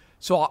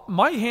 So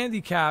my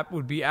handicap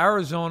would be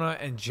Arizona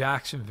and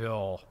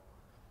Jacksonville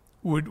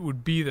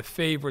would be the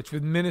favorites,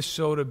 with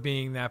Minnesota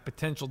being that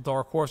potential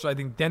dark horse. I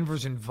think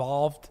Denver's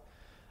involved.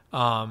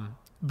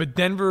 But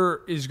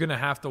Denver is going to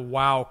have to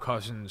wow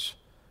Cousins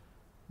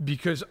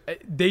because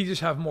they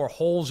just have more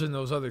holes in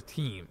those other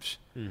teams.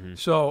 Mm-hmm.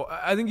 So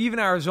I think even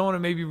Arizona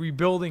may be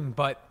rebuilding,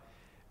 but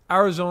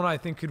Arizona I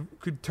think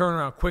could turn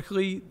around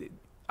quickly.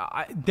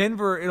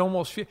 Denver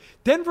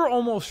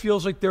almost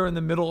feels like they're in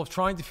the middle of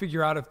trying to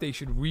figure out if they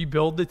should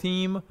rebuild the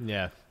team,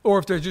 or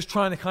if they're just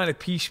trying to kind of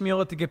piecemeal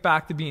it to get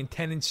back to being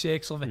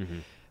 10-6. Mm-hmm.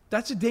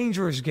 That's a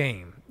dangerous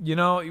game.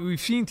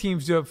 We've seen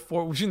teams do it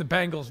before. We've seen the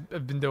Bengals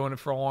have been doing it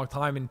for a long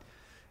time, and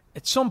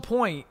at some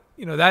point,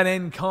 that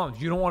end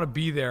comes. You don't want to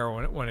be there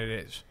when it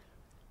is.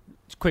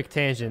 Quick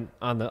tangent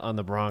on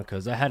the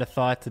Broncos. I had a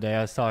thought today.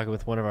 I was talking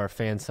with one of our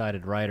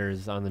fan-sided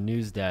writers on the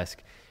news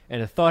desk,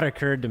 and a thought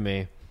occurred to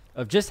me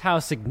of just how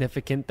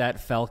significant that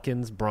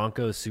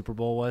Falcons-Broncos Super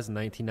Bowl was in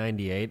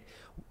 1998.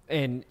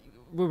 And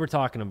we were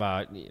talking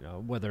about,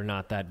 whether or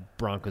not that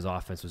Broncos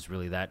offense was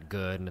really that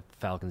good and if the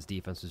Falcons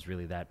defense was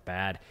really that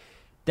bad.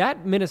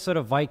 That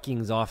Minnesota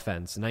Vikings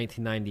offense in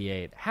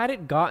 1998, had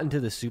it gotten to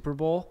the Super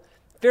Bowl,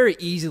 very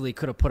easily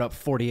could have put up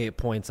 48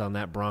 points on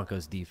that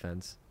Broncos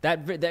defense.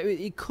 That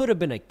it could have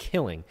been a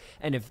killing.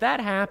 And if that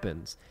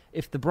happens,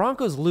 if the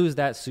Broncos lose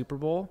that Super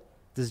Bowl,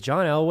 does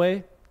John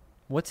Elway,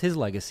 what's his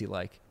legacy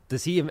like?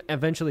 Does he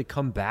eventually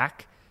come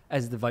back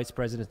as the vice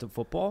president of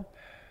football?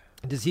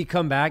 Does he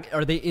come back?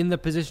 Are they in the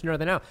position or are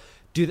they now?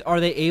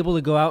 Are they able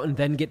to go out and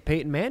then get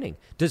Peyton Manning?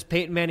 Does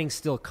Peyton Manning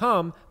still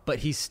come, but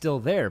he's still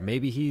there?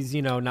 Maybe he's,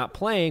 not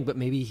playing, but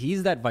maybe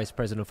he's that vice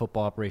president of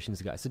football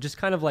operations guy. So just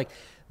kind of like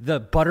the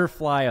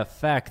butterfly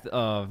effect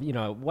of,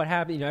 what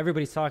happened.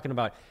 Everybody's talking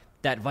about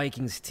that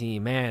Vikings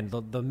team, man,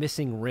 the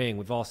missing ring.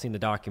 We've all seen the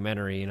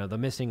documentary, the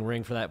missing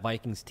ring for that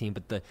Vikings team.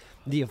 But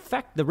the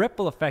effect, the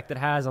ripple effect it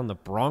has on the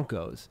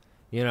Broncos,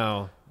 I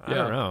don't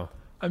know.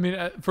 I mean,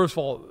 first of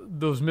all,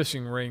 those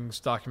missing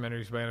rings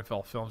documentaries by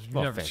NFL Films, you've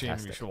never seen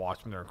them, you should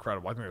watch them. They're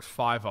incredible. I think there's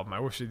 5 of them.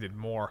 I wish they did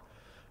more.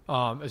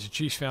 As a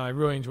Chiefs fan, I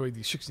really enjoyed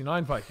the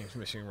 69 Vikings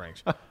missing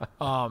rings.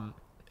 In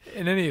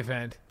any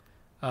event,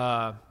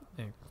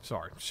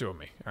 sorry, sue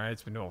me. All right,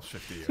 it's been almost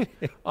 50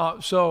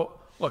 years. So,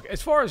 look,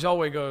 as far as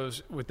Elway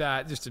goes with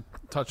that, just to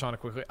touch on it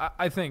quickly,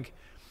 I think,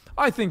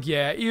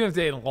 yeah, even if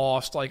they had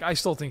lost, I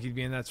still think he'd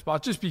be in that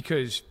spot just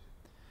because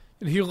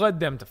he led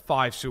them to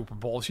 5 Super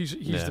Bowls. He's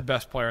the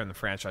best player in the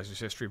franchise's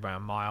history by a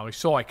mile. He's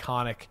so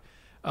iconic.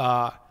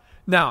 Now,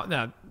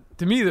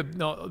 to me,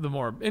 the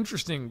more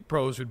interesting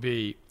pros would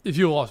be if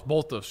you lost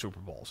both those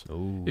Super Bowls.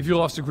 Ooh. If you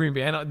lost to Green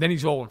Bay, and then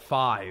he's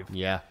 0-5.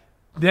 Yeah.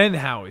 Then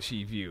how is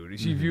he viewed?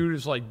 Is he viewed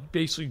as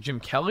basically Jim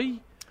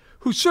Kelly,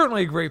 who's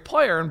certainly a great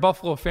player, and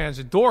Buffalo fans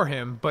adore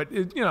him, but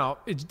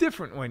it's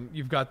different when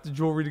you've got the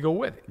jewelry to go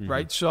with it,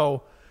 right?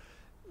 So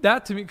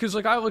that to me, because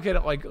I look at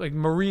it like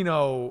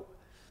Marino.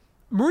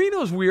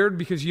 Marino's weird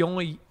because he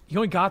only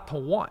got to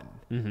 1.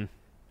 Mm-hmm.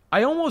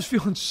 I almost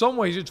feel in some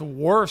ways it's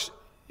worse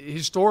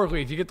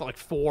historically if you get to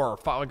 4 or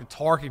 5, like a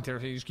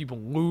Tarkington, you just keep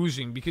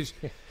losing because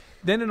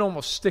then it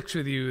almost sticks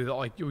with you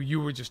that you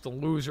were just a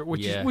loser,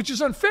 which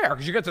is unfair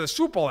because you got to the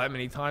Super Bowl that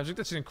many times.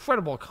 That's an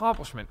incredible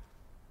accomplishment.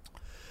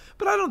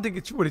 But I don't think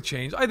it would have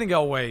changed. I think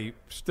Elway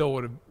still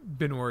would have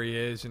been where he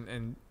is,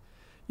 and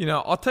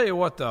I'll tell you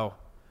what though,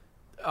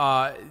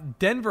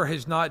 Denver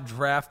has not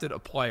drafted a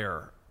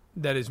player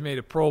that has made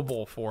a Pro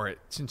Bowl for it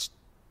since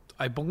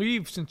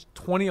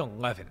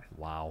 2011.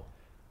 Wow. I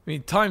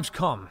mean, time's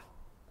come.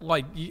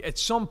 At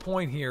some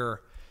point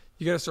here,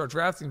 you got to start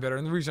drafting better.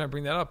 And the reason I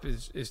bring that up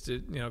is to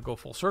go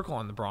full circle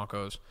on the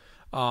Broncos.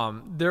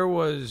 There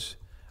was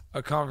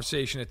a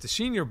conversation at the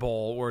Senior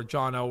Bowl where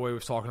John Elway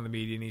was talking to the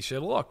media, and he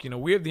said, "Look,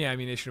 we have the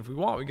ammunition if we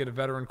want. We get a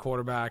veteran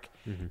quarterback,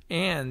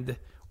 and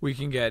we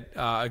can get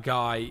a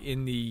guy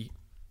in the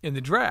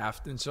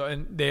draft, and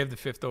they have the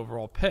 5th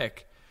overall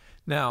pick."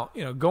 Now,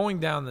 going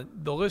down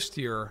the list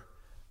here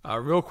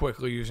real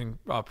quickly using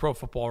Pro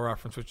Football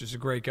Reference, which is a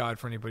great guide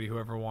for anybody who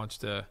ever wants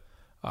to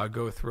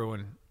go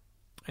through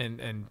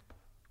and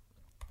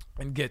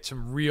get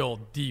some real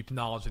deep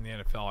knowledge in the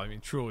NFL. I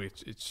mean, truly,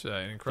 it's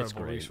an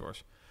incredible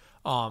resource.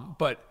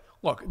 But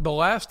look, the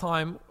last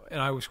time, and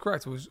I was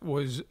correct,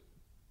 was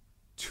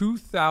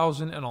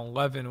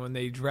 2011 when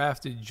they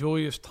drafted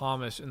Julius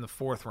Thomas in the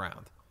 4th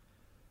round.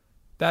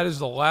 that is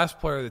the last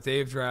player that they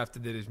have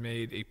drafted that has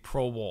made a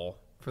Pro Bowl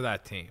for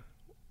that team.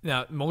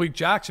 Now, Malik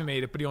Jackson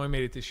made it, but he only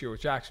made it this year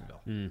with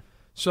Jacksonville.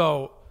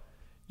 So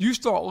you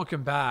start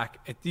looking back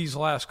at these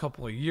last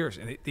couple of years,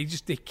 and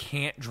they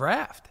can't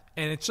draft.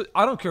 And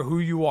I don't care who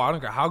you are. I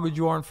don't care how good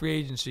you are in free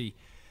agency.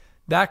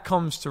 That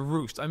comes to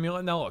roost. I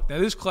mean, now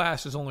this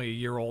class is only a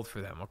year old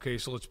for them, okay?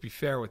 So let's be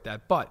fair with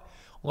that. But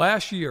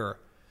last year,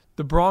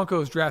 the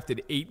Broncos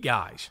drafted 8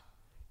 guys.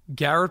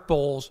 Garrett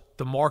Bowles,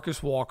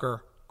 DeMarcus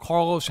Walker,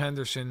 Carlos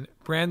Henderson,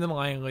 Brandon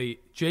Langley,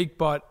 Jake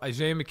Butt,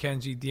 Isaiah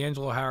McKenzie,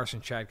 D'Angelo Harris,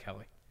 and Chad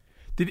Kelly.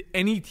 Did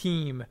any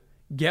team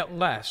get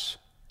less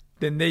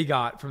than they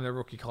got from their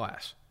rookie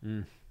class?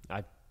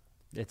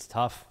 It's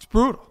tough. It's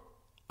brutal.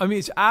 I mean,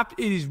 it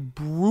is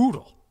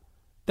brutal.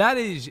 That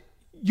is,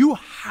 you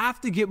have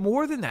to get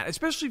more than that,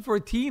 especially for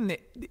a team that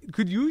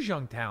could use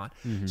young talent.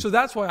 So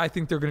that's why I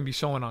think they're going to be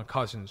so in on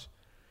Cousins.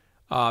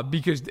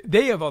 Because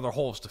they have other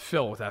holes to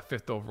fill with that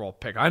 5th overall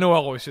pick. I know I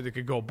always said they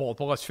could go both,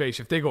 but let's face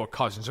it, if they go with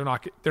Cousins, they're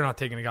not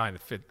taking a guy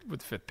with the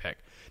 5th pick.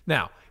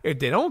 Now, if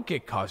they don't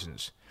get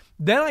Cousins,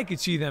 then I could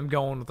see them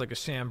going with like a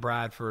Sam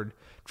Bradford,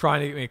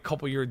 trying to make a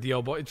couple-year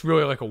deal, but it's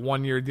really like a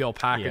 1-year deal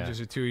package as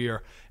a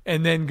 2-year,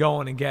 and then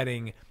going and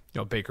getting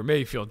Baker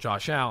Mayfield,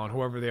 Josh Allen,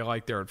 whoever they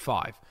like there at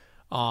 5.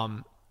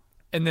 And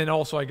then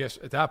also, I guess,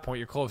 at that point,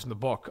 you're closing the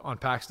book on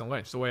Paxton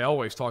Lynch. The way I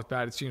always talked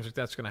about it, seems like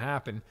that's going to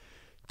happen.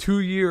 2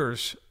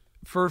 years,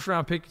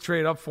 first-round pick you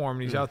trade up for him,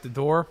 and he's out the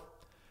door.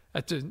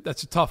 That's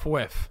a tough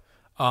whiff.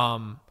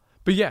 But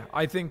yeah,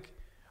 I think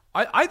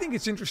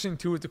it's interesting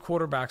too with the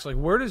quarterbacks. Like,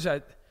 where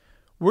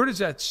does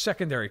that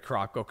secondary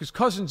crop go? Because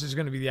Cousins is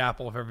going to be the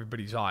apple of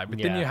everybody's eye. But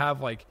then you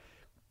have like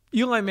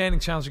Eli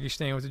Manning sounds like he's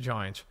staying with the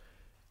Giants.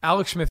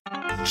 Alex Smith.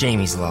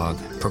 Jamie's Log.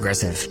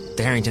 Progressive.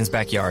 The Harrington's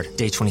Backyard.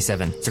 Day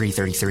 27.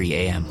 3:33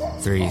 a.m.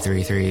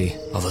 333.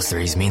 All those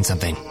threes mean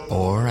something.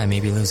 Or I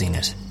may be losing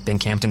it. Been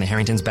camped in the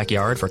Harrington's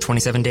Backyard for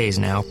 27 days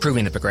now,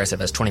 proving that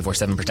Progressive has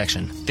 24/7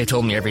 protection. They've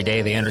told me every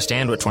day they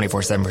understand what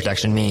 24/7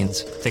 protection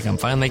means. Think I'm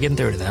finally getting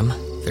through to them.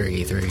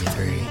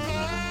 333.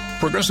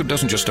 Progressive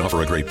doesn't just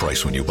offer a great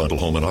price when you bundle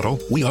home and auto.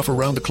 We offer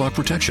round-the-clock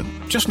protection.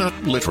 Just not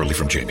literally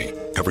from Jamie.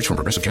 Coverage from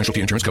Progressive Casualty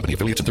Insurance Company,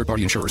 affiliates, and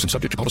third-party insurers, and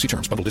subject to policy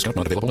terms. Bundle discount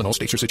not available in all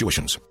states or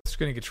situations. It's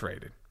going to get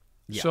traded.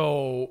 Yeah.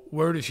 So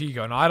where does he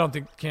go? Now, I don't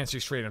think Kansas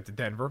City's trading him to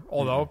Denver,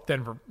 although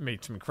Denver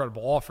made some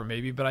incredible offer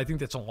maybe, but I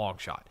think that's a long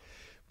shot.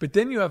 But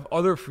then you have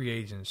other free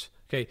agents.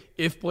 Okay,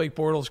 if Blake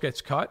Bortles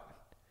gets cut,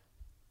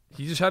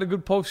 he just had a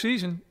good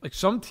postseason. Like,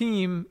 some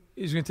team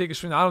is going to take a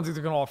swing. I don't think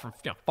they're going to offer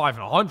 5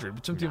 and 100,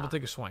 but some team will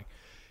take a swing.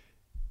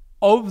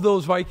 Of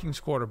those Vikings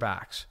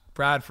quarterbacks,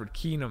 Bradford,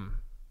 Keenum,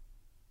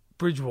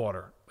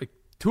 Bridgewater, like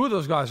 2 of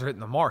those guys are hitting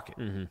the market.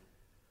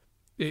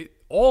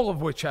 All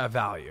of which have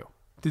value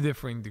to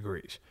differing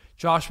degrees.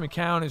 Josh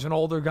McCown is an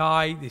older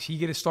guy. Does he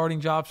get a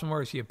starting job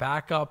somewhere? Is he a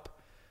backup?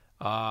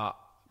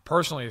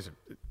 Personally,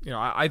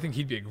 I think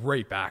he'd be a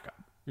great backup,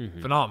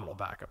 phenomenal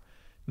backup.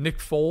 Nick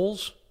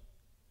Foles,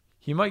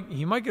 he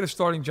might get a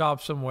starting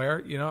job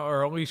somewhere,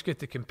 or at least get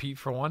to compete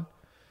for one.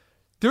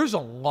 There's a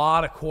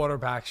lot of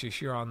quarterbacks this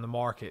year on the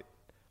market.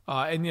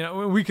 And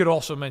we could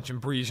also mention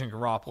Breeze and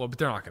Garoppolo, but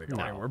they're not going to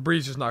go anywhere.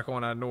 Breeze is not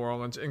going out of New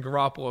Orleans, and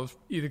Garoppolo's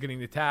either getting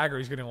the tag or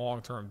he's getting a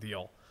long-term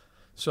deal.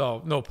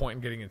 So no point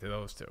in getting into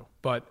those two.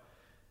 But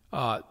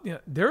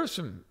there are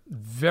some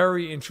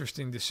very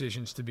interesting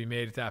decisions to be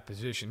made at that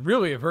position.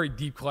 Really a very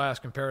deep class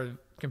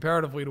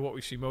comparatively to what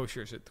we see most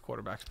years at the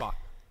quarterback spot.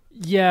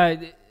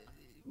 Yeah,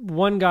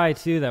 one guy,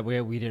 too, that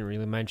we didn't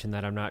really mention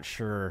that I'm not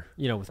sure,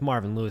 with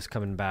Marvin Lewis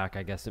coming back,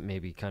 I guess it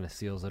maybe kind of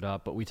seals it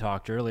up. But we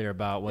talked earlier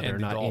about whether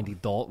Andy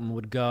Dalton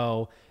would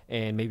go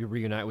and maybe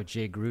reunite with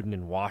Jay Gruden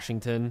in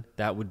Washington.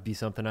 That would be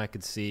something I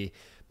could see.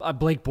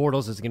 Blake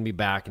Bortles is going to be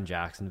back in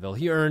Jacksonville.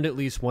 He earned at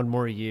least one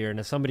more year. And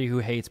as somebody who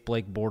hates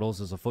Blake Bortles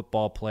as a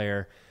football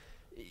player,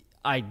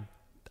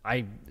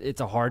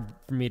 it's hard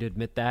for me to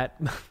admit that,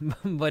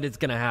 but it's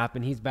going to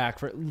happen. He's back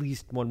for at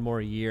least one more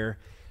year.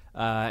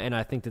 And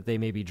I think that they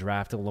maybe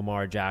draft a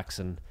Lamar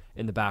Jackson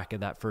in the back of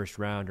that first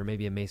round, or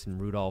maybe a Mason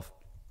Rudolph.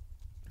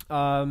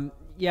 The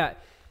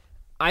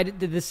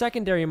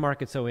secondary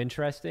market's so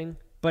interesting,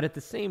 but at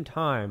the same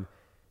time,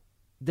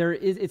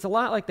 it's a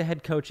lot like the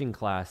head coaching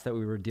class that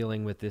we were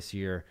dealing with this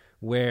year,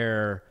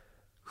 where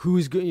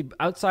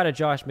outside of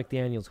Josh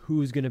McDaniels,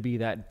 who's going to be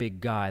that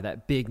big guy,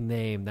 that big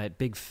name, that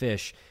big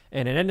fish?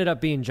 And it ended up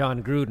being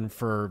John Gruden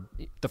for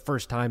the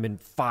first time in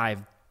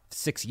 5-6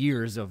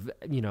 years of,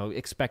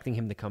 expecting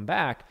him to come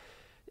back.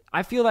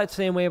 I feel that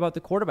same way about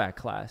the quarterback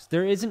class.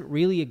 There isn't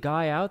really a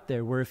guy out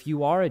there where if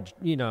you are I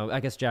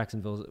guess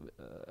Jacksonville's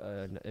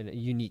a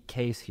unique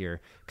case here,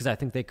 because I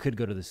think they could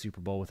go to the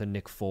Super Bowl with a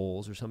Nick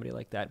Foles or somebody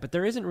like that. But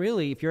there isn't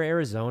really, if you're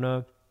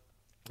Arizona,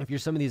 if you're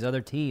some of these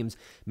other teams,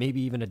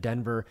 maybe even a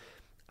Denver,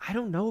 I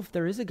don't know if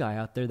there is a guy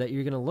out there that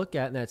you're going to look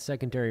at in that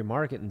secondary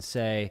market and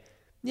say,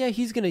 yeah,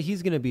 he's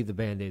gonna be the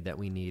Band-Aid that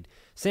we need.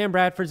 Sam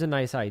Bradford's a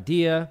nice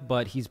idea,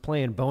 but he's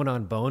playing bone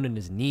on bone in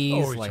his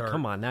knees.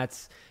 Come on, and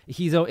it's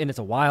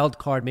a wild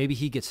card. Maybe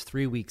he gets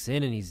 3 weeks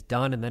in and he's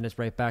done, and then it's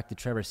right back to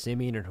Trevor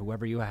Siemian or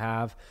whoever you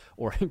have,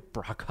 or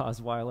Brock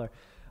Osweiler.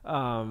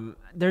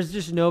 There's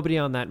just nobody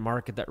on that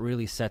market that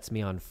really sets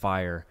me on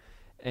fire.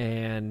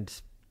 And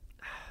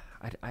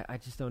I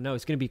just don't know.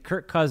 It's going to be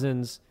Kirk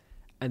Cousins,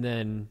 and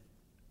then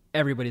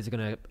everybody's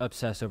going to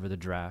obsess over the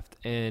draft.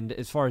 And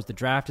as far as the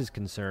draft is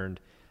concerned,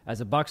 as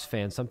a Bucs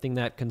fan, something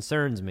that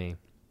concerns me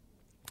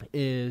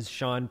is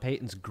Sean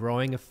Payton's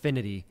growing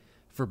affinity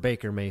for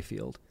Baker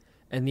Mayfield.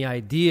 And the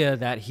idea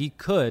that he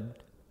could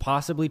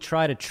possibly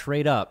try to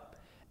trade up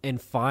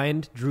and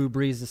find Drew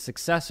Brees'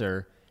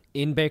 successor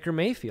in Baker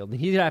Mayfield. And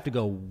he'd have to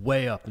go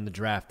way up in the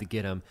draft to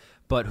get him.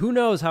 But who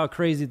knows how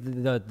crazy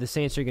the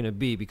Saints are going to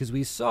be, because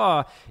we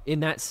saw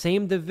in that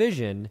same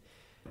division,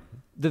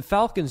 the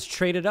Falcons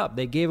traded up.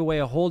 They gave away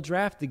a whole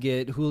draft to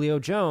get Julio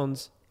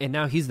Jones, and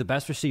now he's the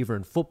best receiver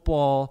in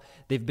football.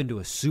 They've been to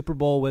a Super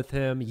Bowl with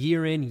him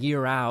year in,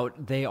 year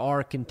out. They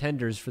are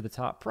contenders for the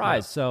top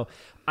prize. Yeah. So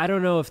I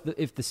don't know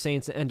if the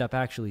Saints end up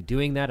actually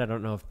doing that. I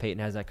don't know if Peyton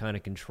has that kind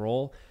of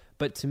control.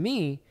 But to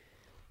me,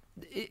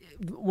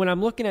 when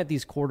I'm looking at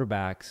these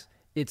quarterbacks,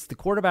 it's the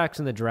quarterbacks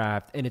in the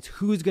draft, and it's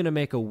who's going to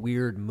make a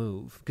weird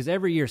move. Because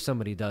every year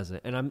somebody does it.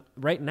 And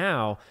right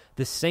now,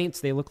 the Saints,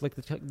 they look like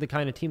the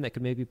kind of team that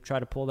could maybe try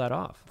to pull that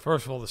off.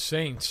 First of all, the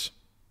Saints,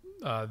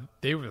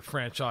 they were the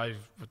franchise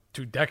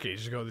 2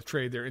 decades ago to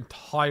trade their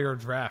entire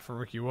draft for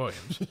Ricky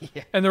Williams.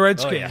 Yeah. And the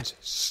Redskins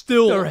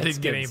still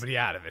didn't get anybody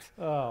out of it.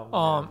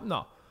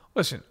 No.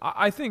 Listen,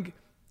 I think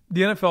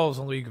the NFL is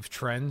a league of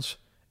trends.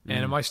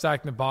 And in my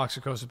Stacking the Box,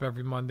 it goes up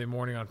every Monday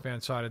morning on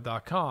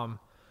Fansided.com.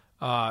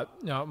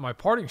 My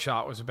parting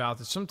shot was about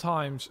that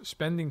sometimes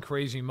spending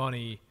crazy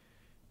money,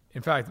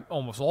 in fact,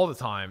 almost all the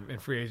time in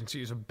free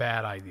agency, is a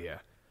bad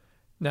idea.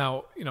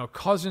 Now,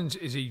 Cousins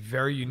is a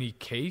very unique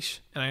case,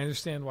 and I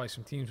understand why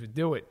some teams would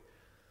do it.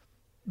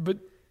 But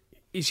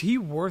is he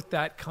worth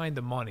that kind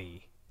of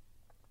money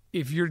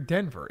if you're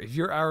Denver, if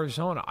you're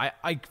Arizona?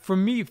 For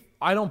me,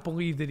 I don't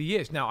believe that he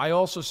is. Now, I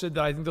also said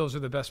that I think those are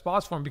the best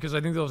spots for him because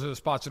I think those are the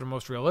spots that are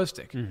most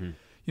realistic.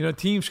 Mm-hmm.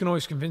 Teams can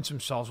always convince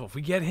themselves, well, if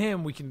we get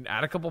him, we can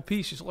add a couple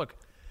pieces. Look,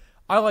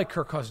 I like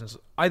Kirk Cousins.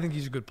 I think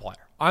he's a good player.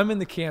 I'm in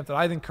the camp that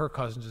I think Kirk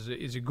Cousins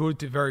is a good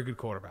to very good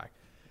quarterback.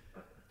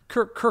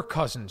 Kirk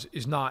Cousins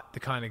is not the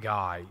kind of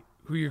guy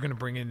who you're going to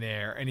bring in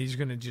there and he's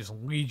going to just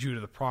lead you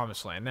to the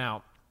promised land.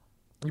 Now,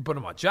 you put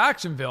him on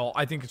Jacksonville,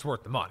 I think it's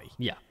worth the money.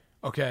 Yeah.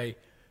 Okay?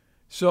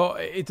 So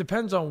it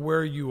depends on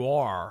where you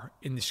are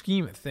in the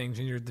scheme of things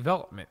in your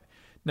development.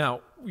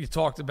 Now, you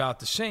talked about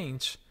the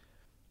Saints.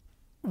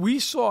 We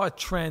saw a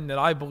trend that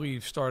I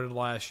believe started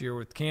last year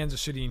with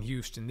Kansas City and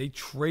Houston. They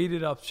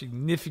traded up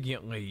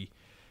significantly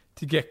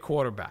to get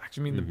quarterbacks.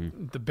 I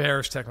mean, the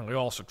Bears technically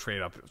also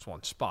traded up. It was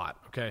one spot,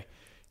 okay?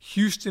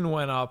 Houston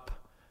went up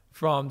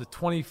from the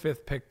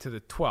 25th pick to the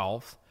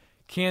 12th.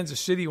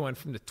 Kansas City went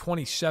from the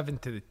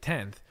 27th to the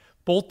 10th.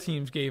 Both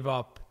teams gave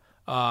up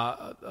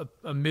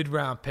a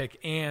mid-round pick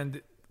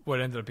and what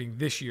ended up being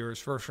this year's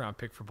first-round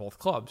pick for both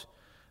clubs.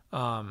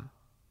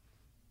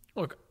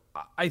 Look,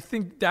 I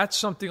think that's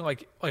something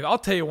like I'll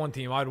tell you one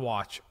team I'd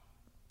watch.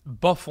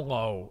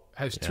 Buffalo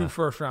has 2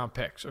 first-round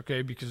picks,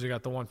 okay, because they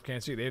got the one from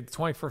Kansas City. They have the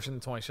 21st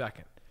and the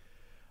 22nd.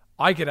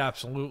 I could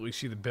absolutely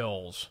see the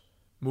Bills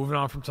moving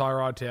on from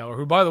Tyrod Taylor,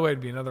 who, by the way, would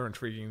be another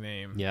intriguing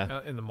name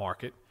in the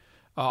market.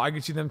 I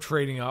could see them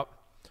trading up.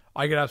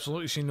 I could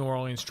absolutely see New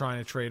Orleans trying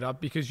to trade up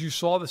because you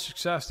saw the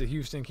success that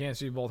Houston and Kansas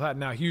City both had.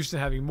 Now, Houston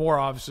having more,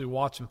 obviously,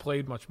 Watson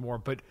played much more,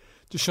 but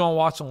Deshaun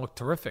Watson looked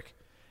terrific.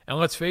 And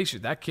let's face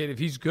it, that kid, if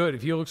he's good,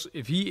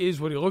 if he is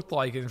what he looked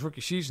like in his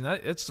rookie season,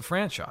 that's the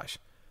franchise,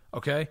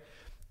 okay?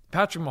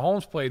 Patrick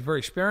Mahomes played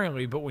very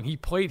sparingly, but when he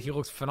played, he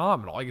looked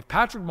phenomenal. Like, if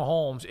Patrick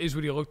Mahomes is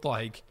what he looked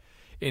like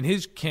in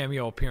his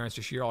cameo appearance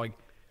this year, like,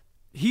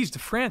 he's the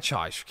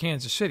franchise for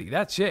Kansas City.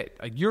 That's it.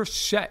 Like, you're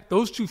set.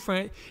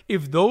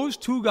 If those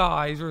two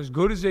guys are as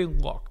good as they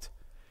looked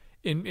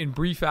in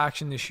brief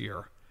action this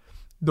year,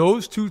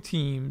 those two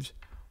teams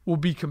will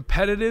be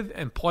competitive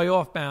and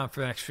playoff bound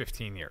for the next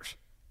 15 years.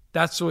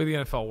 That's the way the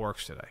NFL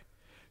works today.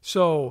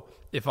 So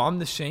if I'm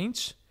the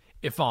Saints,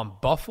 if I'm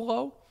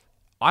Buffalo,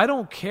 I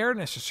don't care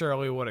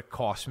necessarily what it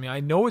costs me. I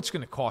know it's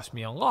going to cost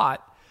me a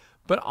lot,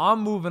 but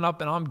I'm moving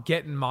up and I'm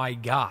getting my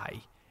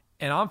guy.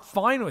 And I'm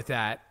fine with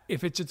that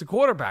if it's at the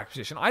quarterback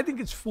position. I think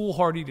it's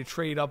foolhardy to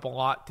trade up a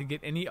lot to get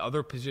any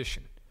other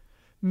position.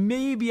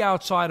 Maybe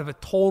outside of a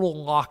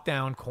total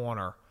lockdown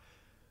corner.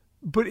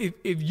 But if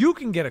you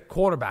can get a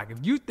quarterback, if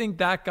you think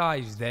that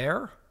guy's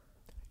there,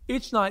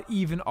 it's not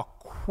even a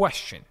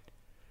question.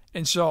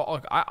 And so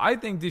look, I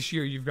think this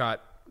year you've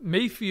got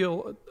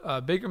Mayfield,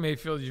 Baker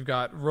Mayfield, you've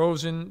got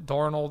Rosen,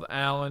 Darnold,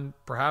 Allen,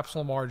 perhaps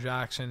Lamar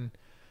Jackson.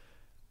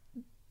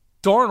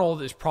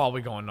 Darnold is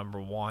probably going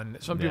number 1.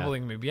 Some people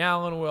think maybe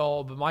Allen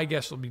will, but my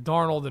guess will be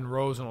Darnold and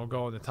Rosen will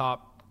go in the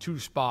top 2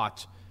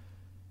 spots.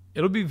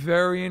 It'll be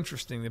very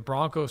interesting. The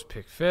Broncos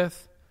pick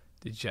 5th.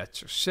 The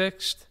Jets are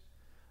 6th.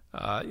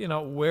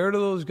 Where do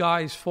those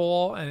guys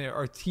fall? And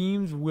are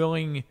teams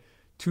willing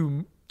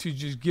to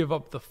just give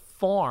up the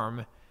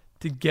farm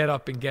to get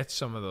up and get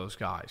some of those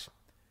guys?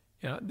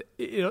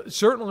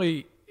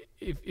 Certainly,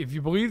 if you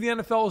believe the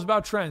NFL is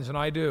about trends, and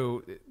I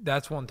do,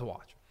 that's one to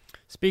watch.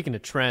 Speaking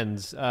of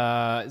trends,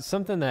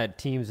 something that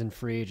teams in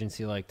free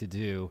agency like to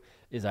do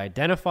is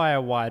identify a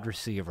wide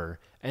receiver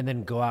and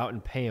then go out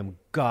and pay him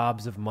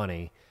gobs of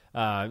money.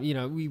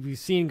 We've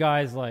seen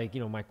guys like,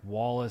 Mike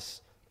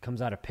Wallace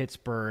comes out of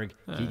Pittsburgh.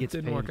 He gets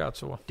didn't paid, work out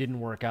so well. Didn't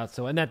work out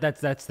so well. And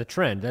that's the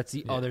trend. That's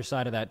the other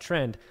side of that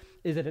trend,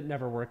 is that it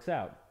never works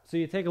out. So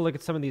you take a look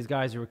at some of these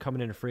guys who are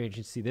coming into free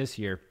agency this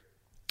year.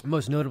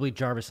 Most notably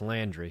Jarvis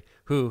Landry,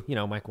 who,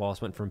 Mike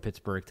Wallace went from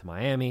Pittsburgh to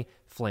Miami,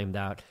 flamed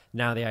out.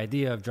 Now the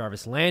idea of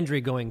Jarvis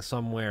Landry going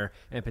somewhere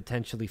and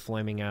potentially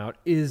flaming out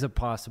is a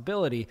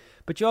possibility.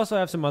 But you also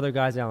have some other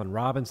guys, Allen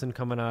Robinson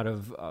coming out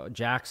of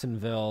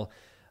Jacksonville.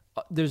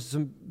 There's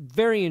some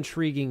very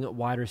intriguing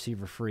wide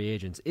receiver free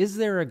agents. Is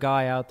there a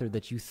guy out there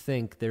that you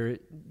think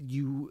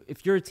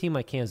if you're a team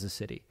like Kansas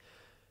City,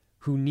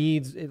 who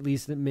needs at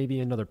least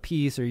maybe another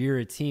piece, or you're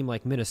a team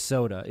like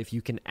Minnesota, if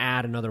you can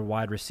add another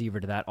wide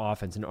receiver to that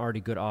offense, an already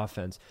good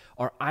offense,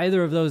 are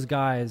either of those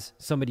guys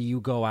somebody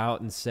you go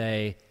out and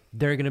say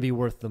they're going to be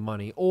worth the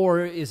money? Or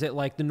is it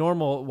like the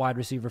normal wide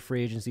receiver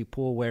free agency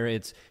pool where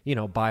it's,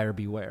 buyer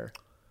beware?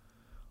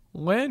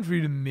 Landry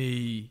to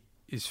me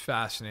is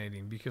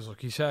fascinating because, look,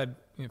 he's had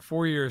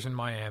 4 years in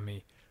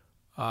Miami,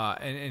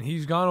 and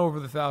he's gone over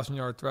the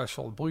 1,000-yard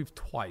threshold, I believe,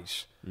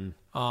 twice.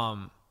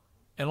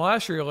 And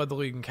last year he led the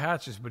league in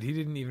catches, but he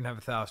didn't even have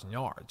 1,000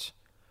 yards.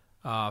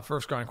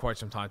 First guy in quite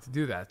some time to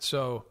do that.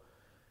 So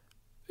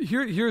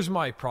here's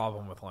my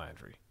problem with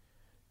Landry.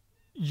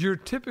 You're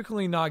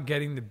typically not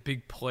getting the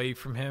big play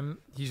from him.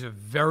 He's a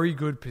very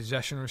good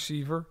possession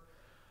receiver.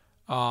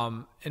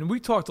 And we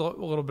talked a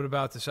little bit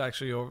about this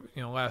actually over,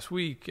 last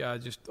week,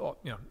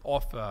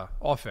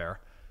 off air,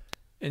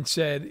 and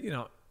said,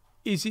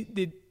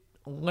 did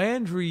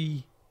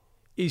Landry,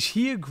 is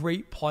he a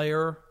great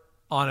player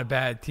on a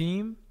bad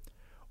team?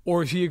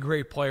 Or is he a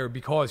great player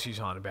because he's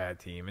on a bad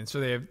team? And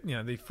so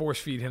they force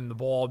feed him the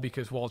ball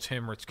because, it's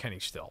him or it's Kenny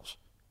Stills.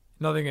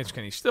 Nothing against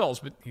Kenny Stills,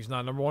 but he's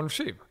not number one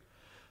receiver.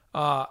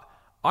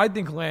 I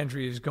think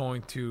Landry is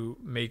going to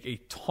make a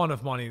ton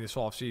of money this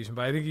offseason,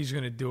 but I think he's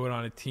going to do it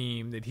on a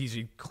team that he's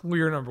a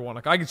clear number one.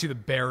 Like, I could see the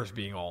Bears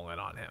being all in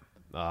on him.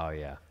 Oh,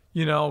 yeah.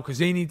 Because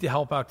they need to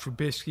help out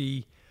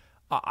Trubisky.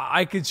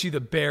 I could see the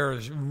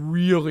Bears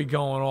really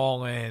going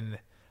all in,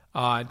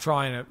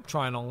 trying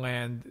to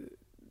land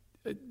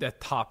that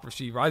top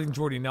receiver. I think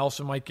Jordy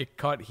Nelson might get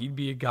cut. He'd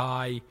be a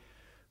guy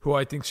who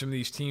I think some of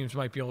these teams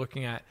might be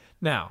looking at.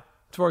 Now,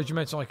 as far as you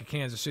mentioned, like a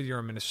Kansas City or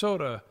a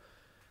Minnesota,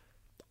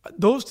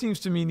 those teams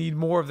to me need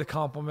more of the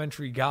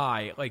complementary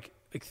guy. Like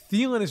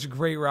Thielen is a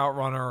great route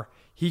runner.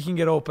 He can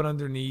get open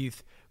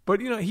underneath.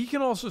 But, he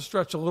can also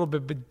stretch a little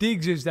bit. But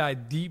Diggs is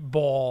that deep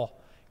ball,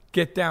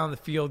 get down the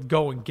field,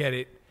 go and get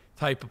it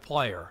type of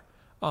player.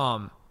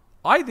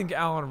 I think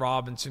Allen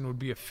Robinson would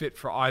be a fit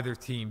for either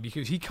team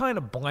because he kind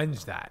of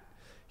blends that.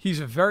 He's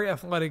a very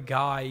athletic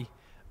guy.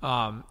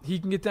 He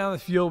can get down the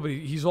field, but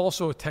he's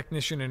also a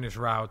technician in his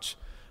routes.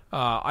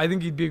 I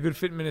think he'd be a good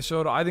fit in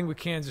Minnesota. I think with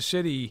Kansas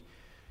City,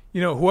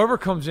 whoever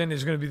comes in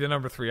is going to be the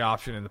number 3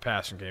 option in the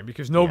passing game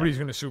because nobody's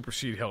going to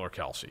supersede Hill or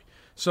Kelsey.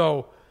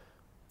 So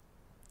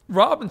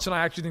Robinson, I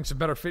actually think, is a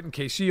better fit in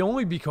KC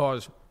only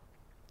because,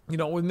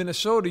 with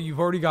Minnesota, you've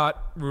already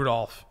got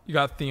Rudolph, you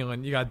got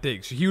Thielen, you got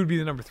Diggs. So he would be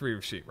the number 3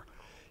 receiver.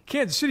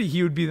 Kansas City,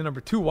 he would be the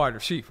number 2 wide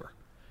receiver.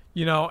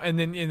 And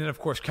then of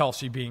course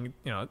Kelsey being,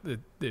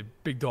 the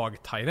big dog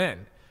at tight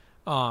end.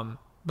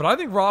 But I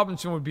think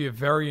Robinson would be a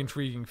very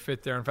intriguing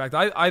fit there. In fact,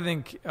 I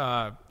think,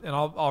 and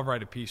I'll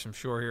write a piece, I'm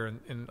sure, here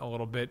in a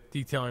little bit,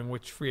 detailing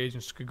which free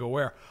agents could go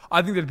where.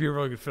 I think that'd be a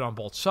really good fit on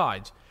both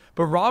sides.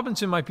 But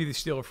Robinson might be the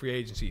steal of free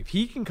agency. If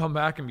he can come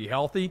back and be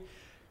healthy,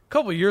 a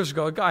couple of years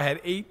ago, a guy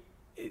had 8,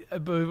 I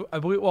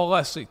believe,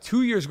 let's say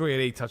 2 years ago he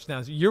had 8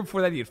 touchdowns. The year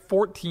before that he had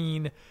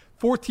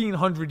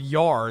 1,400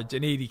 yards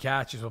and 80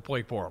 catches with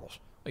Blake Bortles.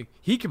 Like,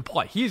 he can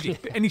play.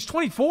 And he's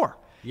 24.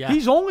 Yeah.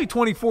 He's only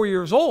 24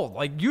 years old.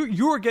 Like,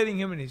 you are getting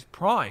him in his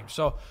prime.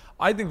 So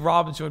I think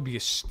Robinson would be a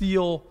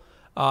steal.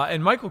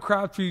 And Michael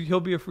Crabtree,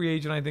 he'll be a free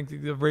agent. I think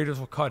the Raiders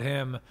will cut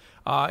him.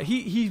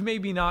 He's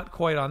maybe not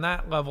quite on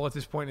that level at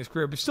this point in his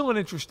career, but still an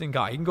interesting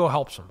guy. He can go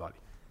help somebody.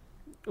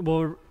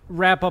 We'll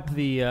wrap up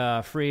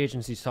the free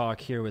agency talk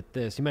here with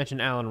this. You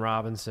mentioned Allen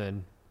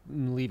Robinson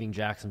leaving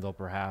Jacksonville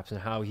perhaps and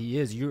how he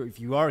is. If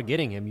you are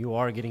getting him, you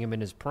are getting him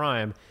in his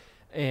prime.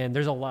 And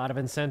there's a lot of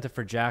incentive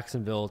for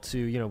Jacksonville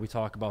to, we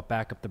talk about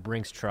back up the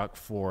Brinks truck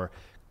for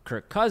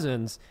Kirk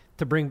Cousins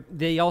to bring.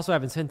 They also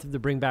have incentive to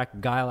bring back a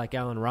guy like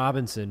Allen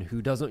Robinson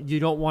who you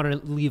don't want to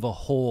leave a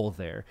hole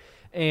there.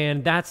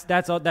 And that's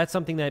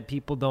something that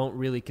people don't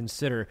really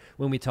consider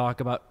when we talk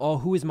about,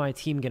 who is my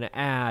team going to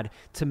add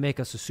to make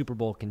us a Super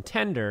Bowl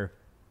contender?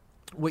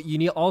 What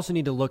you also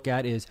need to look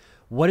at is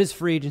what is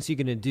free agency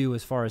going to do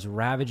as far as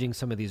ravaging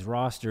some of these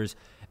rosters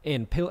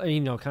and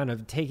kind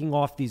of taking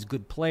off these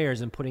good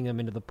players and putting them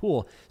into the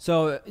pool.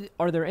 So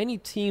are there any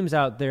teams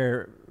out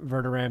there,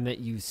 Verderame, that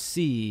you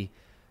see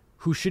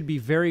who should be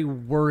very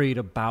worried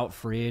about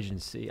free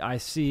agency. I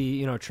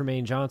see,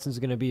 Tremaine Johnson's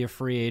going to be a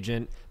free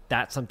agent.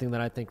 That's something that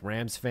I think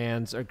Rams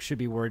fans should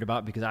be worried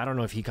about because I don't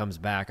know if he comes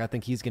back. I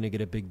think he's going to get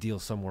a big deal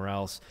somewhere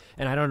else.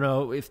 And I don't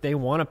know if they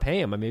want to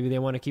pay him. Or maybe they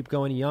want to keep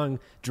going young,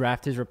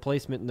 draft his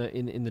replacement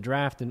in the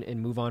draft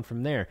and move on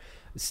from there.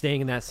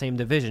 Staying in that same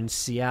division,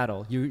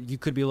 Seattle. You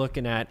could be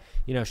looking at,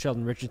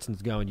 Sheldon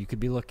Richardson's going. You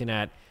could be looking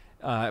at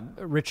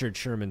Richard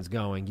Sherman's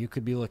going. You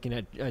could be looking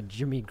at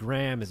Jimmy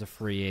Graham as a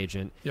free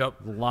agent. Yep.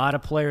 A lot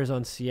of players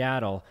on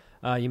Seattle.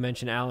 You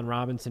mentioned Allen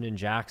Robinson in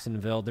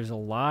Jacksonville. There's a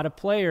lot of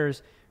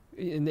players,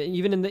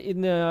 even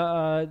in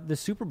the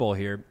Super Bowl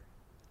here.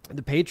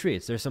 The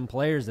Patriots. There's some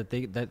players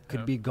that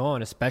could be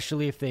gone,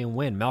 especially if they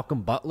win.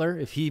 Malcolm Butler,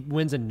 if he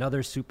wins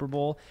another Super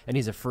Bowl and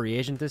he's a free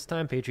agent this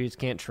time, Patriots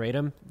can't trade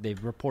him. They've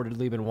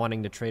reportedly been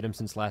wanting to trade him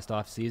since last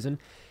offseason.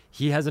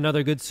 He has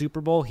another good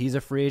Super Bowl. He's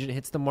a free agent,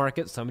 hits the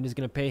market. Somebody's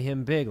going to pay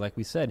him big. Like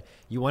we said,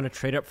 you want to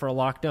trade up for a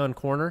lockdown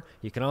corner,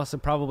 you can also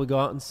probably go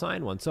out and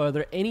sign one. So are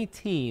there any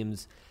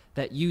teams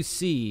that you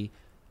see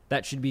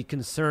that should be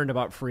concerned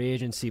about free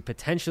agency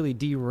potentially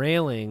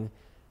derailing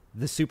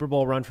the Super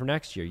Bowl run for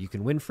next year? You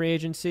can win free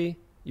agency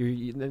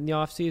in the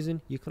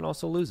offseason. You can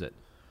also lose it.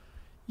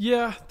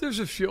 Yeah, there's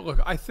a few. Look,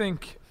 I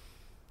think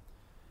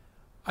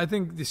the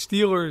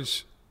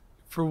Steelers,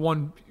 for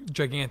one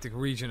gigantic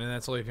reason, and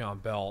that's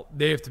Le'Veon Bell,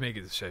 they have to make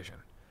a decision.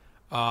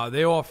 They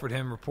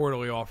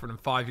reportedly offered him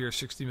 5 years,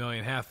 $60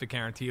 million, half the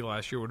guarantee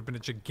last year. Would have been a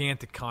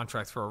gigantic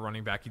contract for a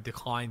running back. He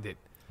declined it.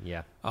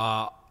 Yeah.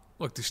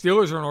 Look, the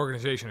Steelers are an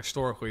organization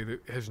historically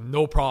that has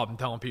no problem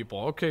telling people,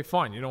 okay,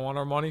 fine, you don't want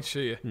our money,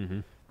 see you. Mm-hmm.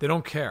 They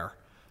don't care.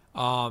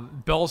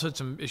 Bell's had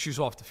some issues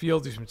off the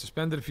field. He's been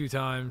suspended a few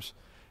times.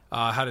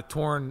 Had a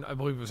torn, I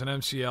believe it was an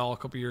MCL a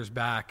couple years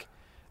back.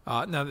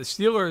 Now, the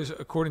Steelers,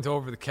 according to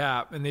Over the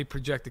Cap, and they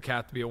project the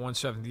cap to be at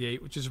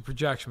 178, which is a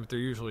projection, but they're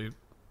usually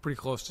pretty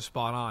close to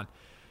spot on.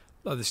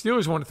 The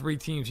Steelers are one of three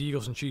teams,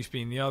 Eagles and Chiefs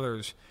being the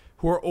others,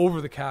 who are over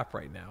the cap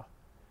right now.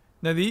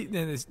 Now, the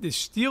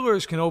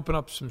Steelers can open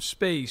up some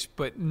space,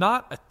 but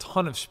not a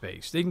ton of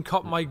space. They can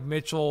cut Mike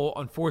Mitchell,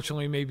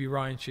 unfortunately, maybe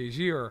Ryan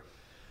Shazier.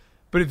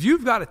 But if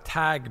you've got to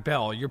tag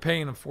Bell, you're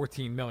paying him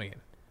 $14 million.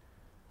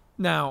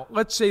 Now,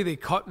 let's say they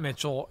cut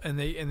Mitchell and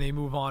they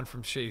move on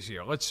from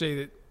Shazier. Let's say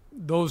that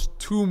those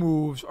two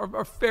moves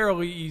are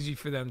fairly easy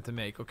for them to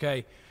make,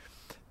 okay?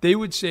 They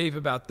would save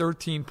about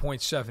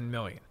 $13.7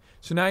 million.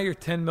 So now you're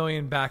 $10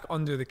 million back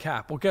under the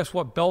cap. Well, guess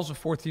what? Bell's a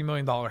 $14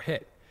 million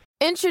hit.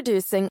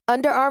 Introducing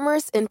Under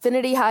Armour's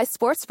Infinity High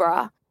Sports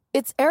Bra.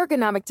 Its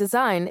ergonomic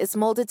design is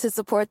molded to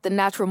support the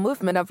natural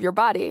movement of your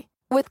body.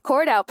 With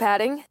cord-out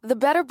padding, the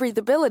better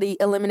breathability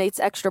eliminates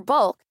extra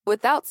bulk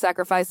without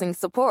sacrificing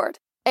support.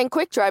 And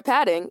quick-dry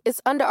padding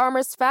is Under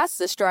Armour's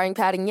fastest-drying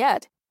padding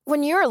yet.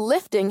 When you're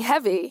lifting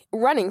heavy,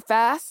 running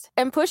fast,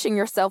 and pushing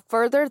yourself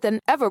further than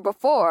ever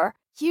before,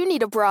 you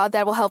need a bra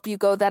that will help you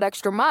go that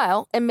extra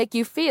mile and make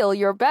you feel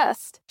your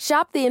best.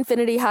 Shop the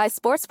Infinity High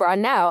Sports Bra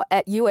now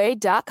at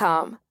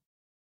UA.com.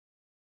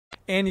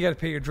 And you got to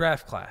pay your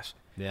draft class.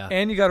 Yeah.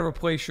 And you got to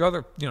replace your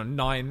other,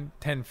 9,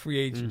 10 free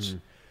agents. Mm-hmm.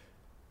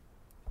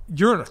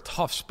 You're in a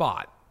tough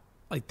spot.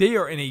 Like, they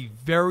are in a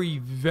very,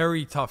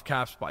 very tough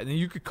cap spot. And then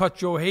you could cut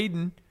Joe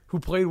Hayden, who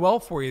played well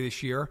for you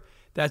this year.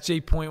 That's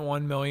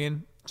 $8.1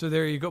 million. So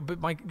there you go. But,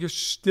 Mike, you're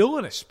still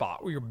in a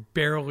spot where you're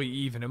barely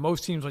even. And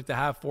most teams like to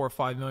have $4 or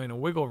 $5 million in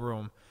wiggle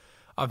room.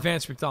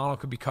 Vance McDonald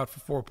could be cut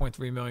for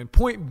 $4.3 million.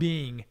 Point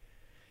being,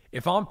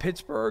 if I'm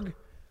Pittsburgh,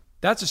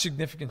 that's a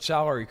significant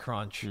salary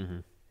crunch. Mm-hmm.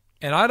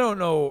 And I don't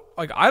know,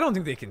 I don't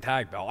think they can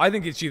tag Bell. I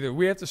think it's either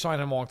we have to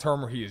sign him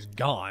long-term or he is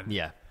gone.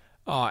 Yeah.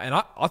 And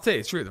I'll tell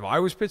you the truth. If I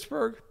was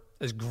Pittsburgh,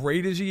 as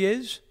great as he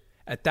is,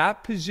 at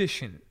that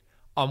position,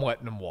 I'm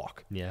letting him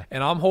walk. Yeah.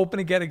 And I'm hoping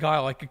to get a guy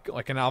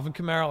like an Alvin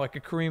Kamara, like a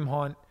Kareem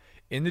Hunt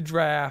in the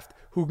draft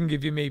who can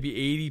give you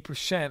maybe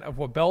 80% of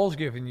what Bell's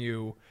giving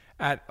you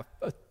at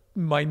a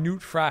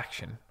minute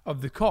fraction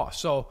of the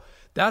cost. So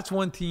that's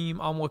one team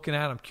I'm looking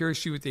at. I'm curious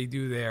to see what they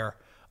do there.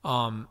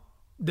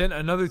 Then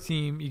another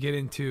team you get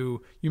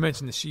into, you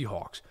mentioned the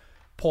Seahawks.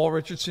 Paul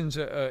Richardson's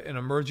an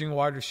emerging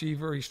wide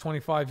receiver. He's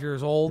 25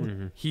 years old.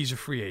 Mm-hmm. He's a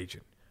free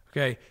agent.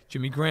 Okay,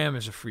 Jimmy Graham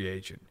is a free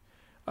agent.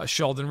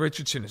 Sheldon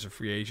Richardson is a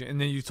free agent.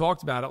 And then you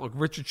talked about it. Look,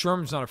 Richard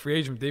Sherman's not a free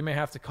agent, but they may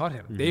have to cut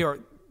him.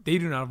 Mm-hmm. They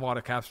do not have a lot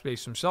of cap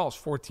space themselves,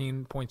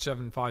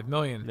 $14.75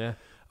 million.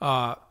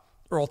 Yeah.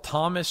 Earl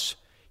Thomas,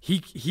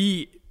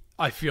 he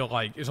I feel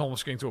like is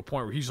almost getting to a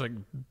point where he's like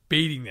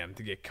baiting them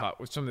to get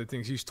cut with some of the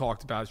things he's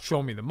talked about.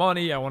 Show me the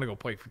money. I want to go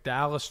play for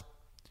Dallas.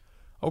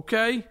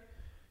 Okay,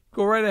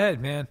 go right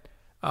ahead, man.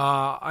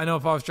 I know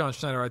if I was John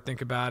Schneider, I'd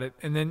think about it.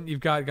 And then you've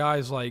got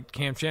guys like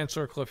Cam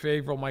Chancellor, Cliff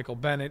Averill, Michael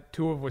Bennett,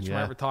 two of which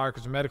might retire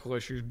because of medical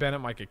issues.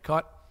 Bennett might get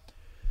cut.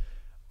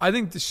 I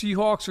think the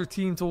Seahawks are a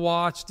team to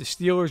watch. The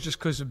Steelers just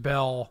because of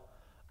Bell.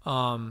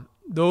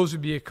 Those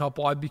would be a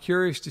couple. I'd be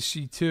curious to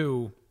see,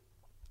 too,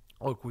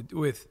 look,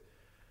 with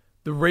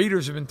the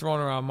Raiders have been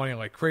throwing around money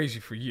like crazy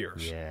for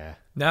years. Yeah.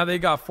 Now they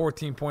got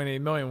 $14.8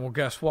 million. Well,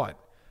 guess what?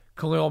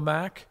 Khalil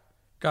Mack,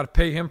 got to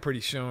pay him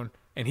pretty soon,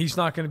 and he's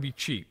not going to be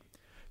cheap.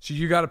 So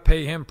you got to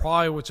pay him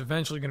probably what's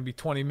eventually going to be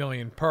 $20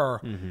 million per.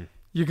 Mm-hmm.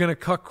 You're going to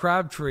cut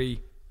Crabtree.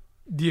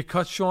 Do you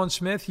cut Sean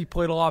Smith? He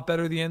played a lot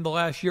better at the end of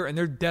last year, and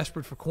they're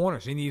desperate for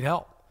corners. They need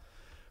help.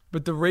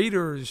 But the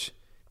Raiders,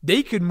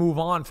 they could move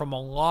on from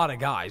a lot of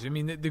guys. I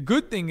mean, the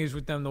good thing is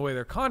with them, the way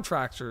their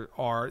contracts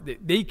are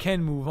they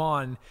can move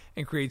on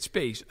and create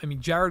space. I mean,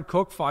 Jared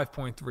Cook,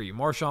 5.3.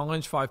 Marshawn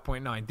Lynch,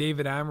 5.9.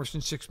 David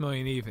Amerson, $6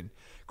 million even.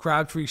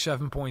 Crabtree,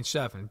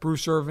 7.7.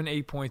 Bruce Irvin,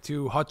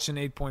 8.2. Hudson,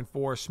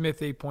 8.4. Smith,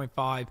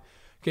 8.5.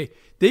 Okay,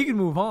 they can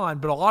move on,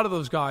 but a lot of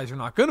those guys are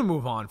not going to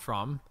move on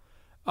from.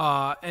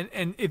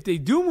 And if they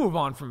do move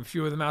on from a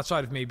few of them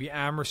outside of maybe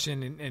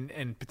Amerson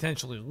and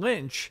potentially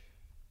Lynch,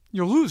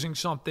 you're losing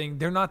something.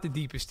 They're not the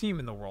deepest team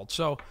in the world.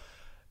 So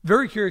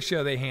very curious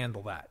how they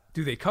handle that.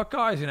 Do they cut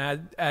guys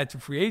and add to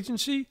free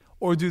agency?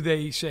 Or do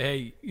they say,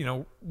 hey,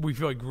 we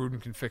feel like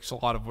Gruden can fix a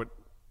lot of what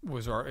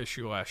was our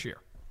issue last year?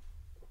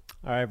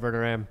 All right,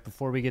 Verderam,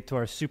 before we get to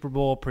our Super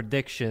Bowl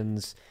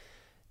predictions,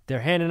 they're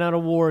handing out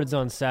awards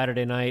on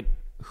Saturday night.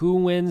 Who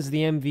wins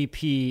the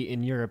MVP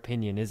in your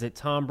opinion? Is it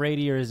Tom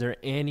Brady, or is there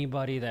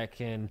anybody that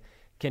can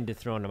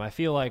dethrone him? I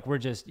feel like we're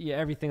just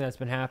everything that's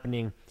been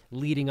happening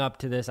leading up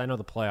to this. I know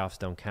the playoffs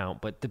don't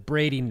count, but the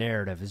Brady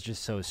narrative is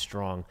just so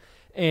strong.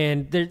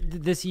 And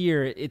this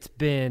year, it's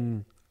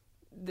been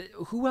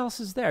who else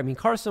is there? I mean,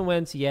 Carson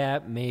Wentz, yeah,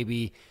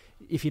 maybe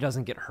if he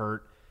doesn't get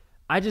hurt.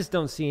 I just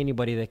don't see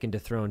anybody that can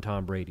dethrone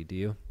Tom Brady. Do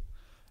you?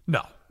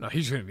 No,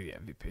 he's going to be the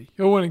MVP.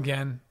 He'll win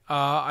again.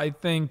 I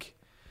think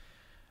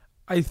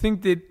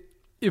that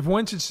if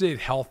Wentz had stayed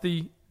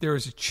healthy, there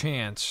is a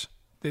chance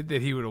that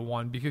he would have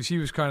won because he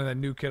was kind of that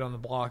new kid on the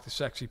block, the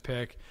sexy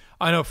pick.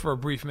 I know for a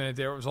brief minute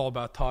there it was all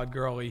about Todd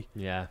Gurley.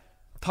 Yeah.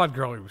 Todd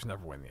Gurley was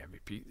never winning the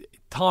MVP.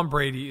 Tom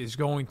Brady is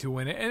going to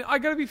win it, and I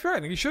got to be fair. I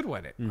think he should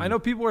win it. Mm-hmm. I know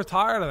people are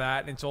tired of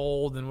that, and it's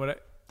old and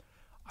what.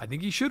 I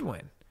think he should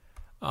win.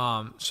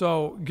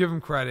 So give him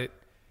credit.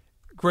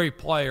 Great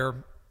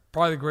player,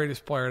 probably the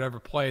greatest player to ever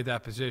play at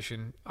that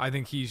position. I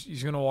think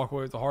he's going to walk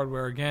away with the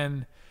hardware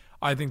again.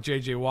 I think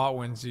J.J. Watt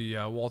wins the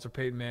Walter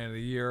Payton Man of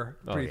the Year.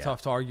 Pretty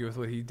tough to argue with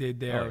what he did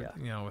there,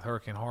 with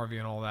Hurricane Harvey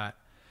and all that.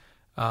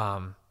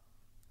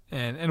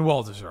 And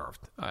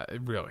well-deserved.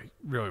 Really,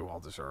 really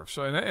well-deserved.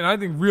 So, and I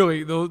think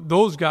really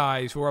those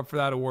guys who are up for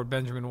that award,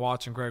 Benjamin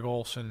Watson, Greg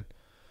Olsen,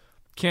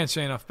 can't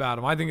say enough about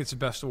them. I think it's the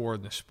best award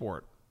in the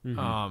sport,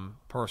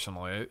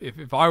 personally.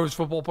 If I was a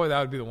football player, that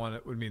would be the one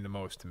that would mean the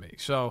most to me.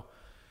 So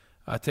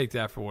I take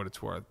that for what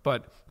it's worth.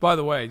 But, by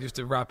the way, just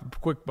to wrap up a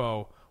quick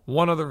bow,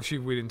 one other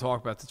receiver we didn't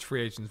talk about that's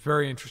free agent.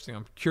 Very interesting.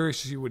 I'm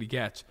curious to see what he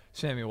gets.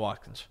 Samuel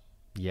Watkins.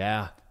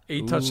 Yeah.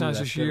 8 touchdowns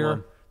this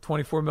year.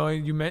 24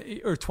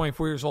 million. Or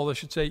 24 years old, I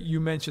should say. You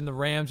mentioned the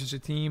Rams as a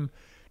team.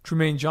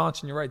 Trumaine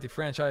Johnson, you're right. They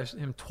franchised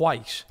him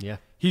twice. Yeah.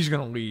 He's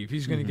going to leave.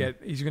 He's going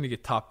to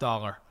get top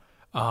dollar.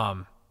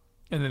 And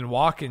then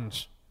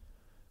Watkins.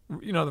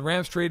 The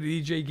Rams traded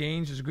E.J.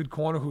 Gaines as a good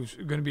corner who's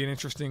going to be an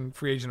interesting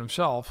free agent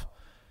himself.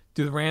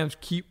 Do the Rams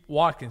keep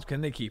Watkins?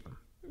 Can they keep him?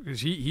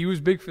 Because he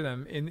was big for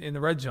them in the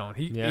red zone.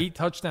 8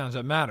 touchdowns,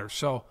 that matters.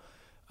 So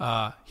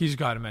he's a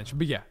guy to mention.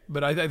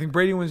 But I think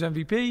Brady wins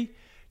MVP.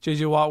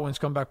 J.J. Watt wins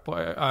comeback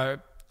play.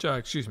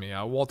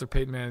 Walter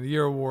Payton Man of the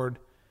Year award.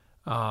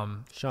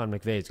 Sean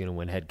McVay is going to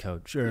win head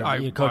coach or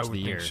coach of the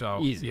year. So.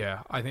 Easy.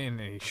 Yeah, I think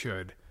he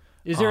should.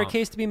 Is there a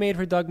case to be made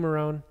for Doug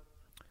Marrone?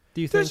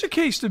 Do you think? There's a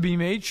case to be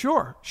made,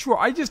 sure.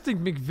 I just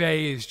think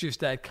McVay is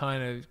just that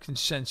kind of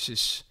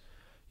consensus.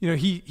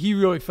 He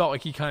really felt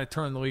like he kind of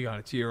turned the league on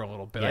its ear a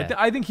little bit. Yeah.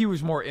 I think he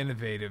was more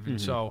innovative,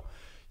 and so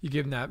you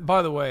give him that.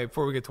 By the way,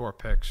 before we get to our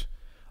picks,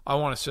 I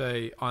want to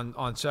say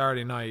on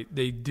Saturday night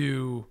they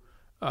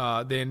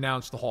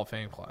announced the Hall of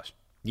Fame class.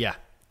 Yeah,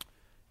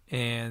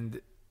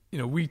 and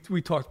we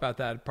talked about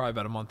that probably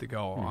about a month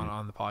ago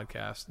on the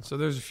podcast. And so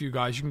there's a few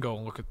guys you can go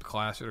and look at the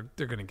class.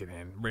 They're going to get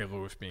in. Ray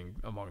Lewis being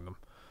among them.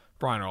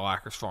 Brian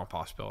Urlacher, strong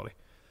possibility.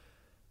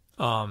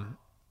 Not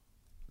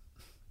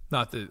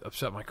to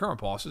upset my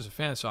current boss as a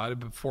fan side,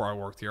 but before I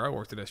worked here, I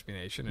worked at SB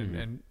Nation.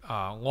 And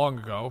long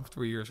ago,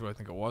 3 years ago I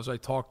think it was, I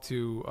talked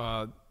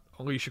to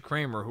Alicia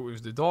Kramer, who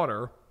was the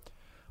daughter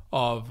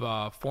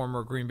of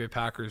former Green Bay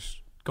Packers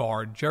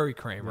guard Jerry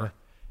Kramer.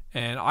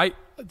 Yeah. And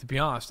to be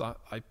honest,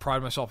 I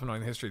pride myself in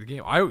knowing the history of the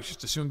game. I always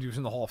just assumed he was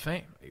in the Hall of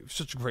Fame. He was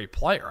such a great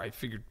player. I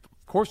figured,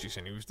 of course he's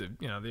in. He was the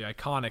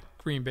iconic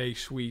Green Bay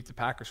suite, the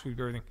Packers suite,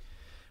 everything.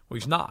 Well,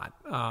 he's not.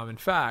 In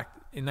fact,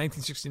 in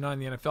 1969,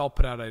 the NFL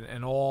put out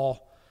an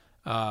all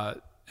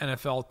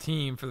NFL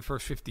team for the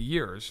first 50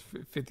 years,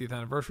 50th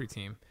anniversary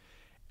team,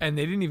 and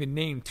they didn't even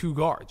name 2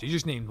 guards. They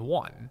just named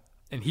 1,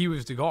 and he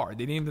was the guard.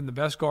 They named him the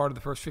best guard of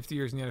the first 50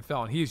 years in the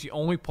NFL, and he is the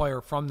only player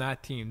from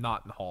that team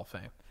not in the Hall of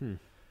Fame.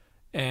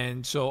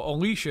 And so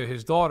Alicia,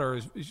 his daughter,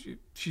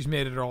 she's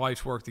made it her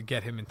life's work to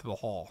get him into the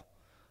Hall.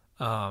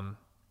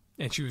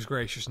 And she was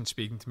gracious in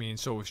speaking to me, and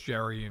so was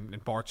Jerry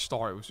and Bart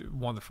Starr. It was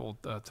wonderful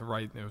to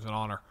write, and it was an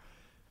honor.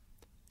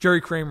 Jerry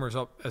Kramer is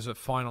up as a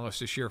finalist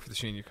this year for the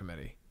senior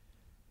committee.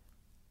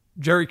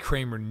 Jerry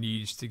Kramer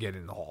needs to get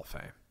in the Hall of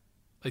Fame.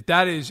 Like,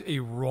 that is a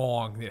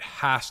wrong that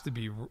has to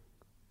be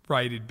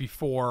righted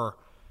before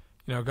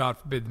God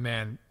forbid the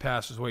man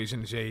passes away, he's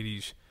in his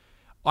 80s.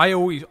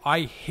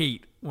 I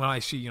hate when I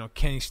see,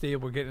 Kenny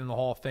Stabler getting in the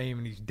Hall of Fame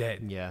and he's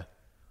dead. Yeah.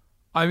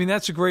 I mean,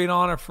 that's a great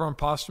honor for him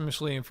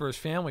posthumously and for his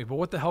family, but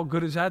what the hell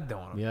good is that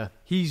doing him? Yeah.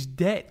 He's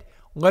dead.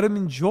 Let him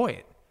enjoy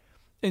it.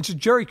 And so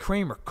Jerry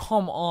Kramer,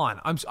 come on.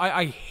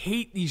 I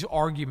hate these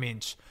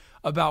arguments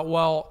about,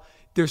 well,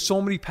 there's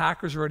so many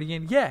Packers already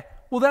in. Yeah,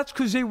 well, that's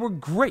because they were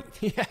great.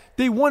 Yeah.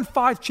 They won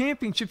 5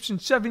 championships in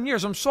 7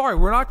 years. I'm sorry,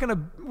 we're not gonna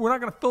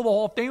fill the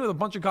Hall of Fame with a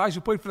bunch of guys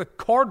who played for the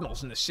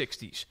Cardinals in the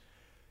 60s.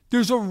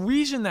 There's a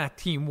reason that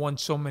team won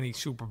so many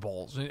Super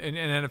Bowls and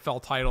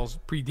NFL titles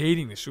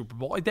predating the Super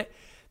Bowl.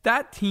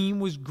 That team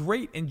was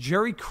great, and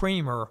Jerry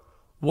Kramer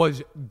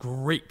was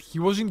great. He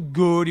wasn't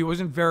good. He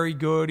wasn't very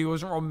good. He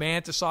wasn't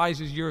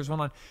romanticized as years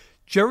went on.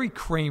 Jerry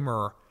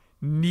Kramer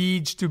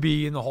needs to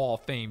be in the Hall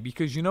of Fame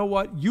because you know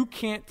what? You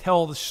can't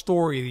tell the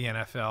story of the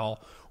NFL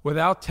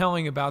without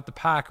telling about the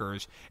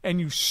Packers,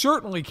 and you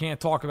certainly can't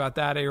talk about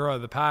that era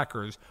of the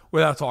Packers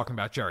without talking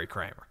about Jerry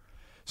Kramer.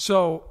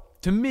 So,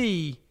 to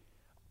me,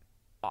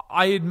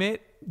 I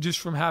admit, just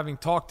from having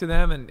talked to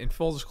them and in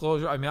full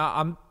disclosure, I mean,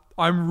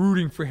 I'm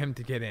rooting for him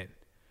to get in.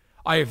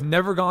 I have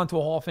never gone to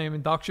a Hall of Fame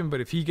induction,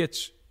 but if he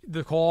gets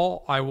the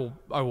call, I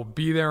will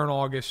be there in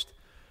August.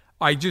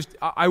 I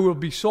will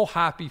be so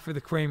happy for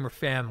the Kramer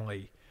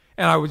family,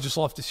 and I would just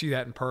love to see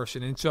that in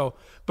person. And so,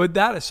 but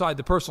that aside,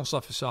 the personal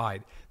stuff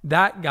aside,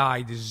 that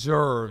guy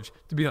deserves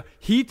to be.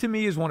 He, to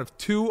me, is one of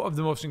 2 of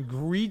the most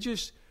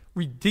egregious,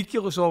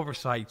 ridiculous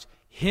oversights.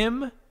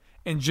 Him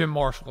and Jim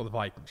Marshall of the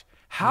Vikings.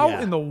 How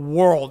in the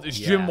world is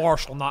Jim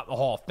Marshall not in the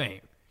Hall of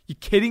Fame? You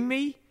kidding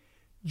me?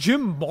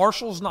 Jim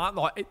Marshall's not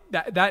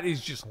that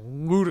is just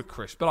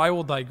ludicrous, but I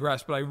will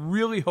digress. But I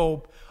really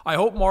hope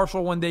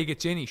Marshall one day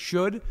gets in. He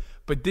should.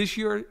 But this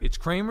year, it's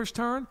Kramer's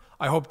turn.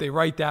 I hope they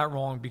right that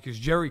wrong because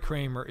Jerry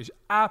Kramer is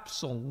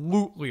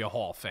absolutely a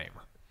Hall of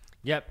Famer.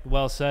 Yep,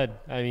 well said.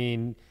 I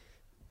mean,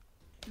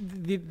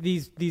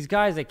 these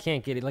guys that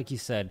can't get it, like you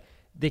said,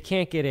 they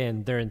can't get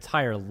in their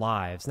entire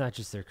lives, not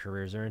just their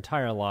careers, their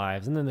entire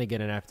lives, and then they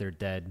get in after they're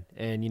dead.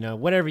 And,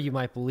 whatever you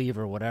might believe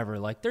or whatever,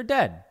 like, they're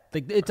dead.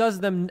 Like, it does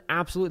them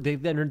absolutely.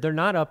 They're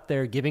not up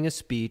there giving a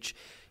speech.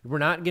 We're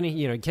not going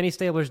to, Kenny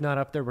Stabler's not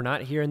up there. We're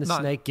not hearing the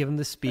Snake give him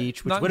the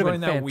speech, which would have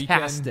been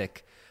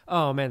fantastic.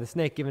 Oh, man, the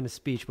Snake giving the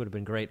speech would have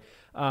been great.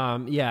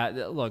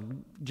 Look,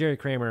 Jerry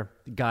Kramer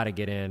got to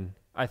get in.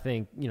 I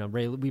think,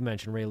 we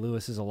mentioned Ray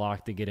Lewis is a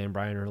lock to get in.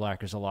 Brian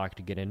Urlacher's a lock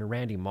to get in.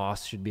 Randy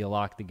Moss should be a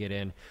lock to get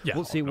in. Yeah,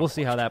 we'll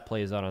see how that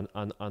plays out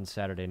on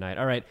Saturday night.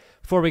 All right,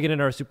 before we get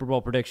into our Super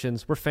Bowl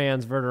predictions, we're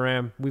fans,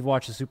 Verderam. We've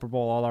watched the Super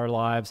Bowl all our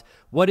lives.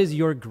 What is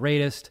your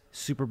greatest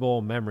Super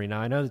Bowl memory? Now,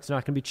 I know it's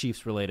not going to be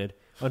Chiefs related,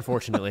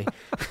 unfortunately.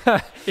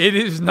 It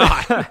is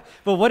not.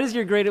 But what is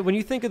your greatest, when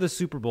you think of the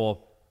Super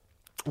Bowl,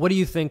 what do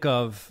you think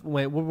of?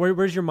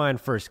 Where's your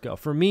mind first go?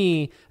 For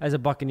me, as a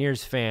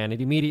Buccaneers fan,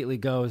 it immediately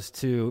goes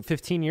to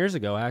 15 years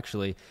ago,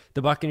 actually,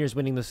 the Buccaneers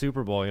winning the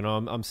Super Bowl.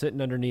 I'm sitting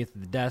underneath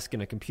the desk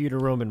in a computer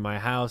room in my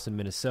house in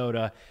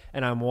Minnesota,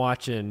 and I'm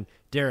watching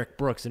Derek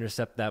Brooks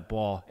intercept that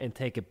ball and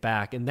take it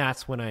back, and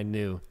that's when I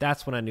knew they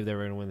were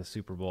going to win the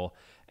Super Bowl.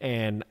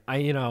 And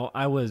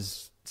I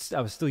was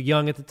still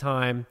young at the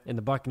time, and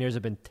the Buccaneers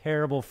have been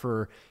terrible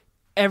for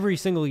every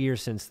single year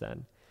since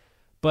then.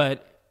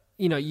 But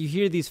you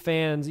hear these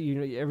fans,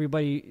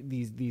 everybody,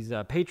 these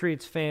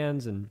Patriots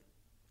fans and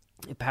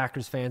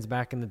Packers fans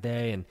back in the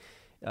day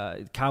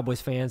and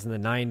Cowboys fans in the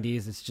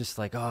 90s. It's just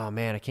like, oh,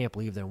 man, I can't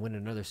believe they're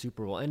winning another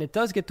Super Bowl. And it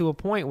does get to a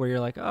point where you're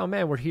like, oh,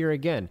 man, we're here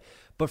again.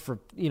 But for,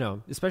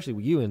 especially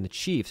with you and the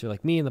Chiefs, or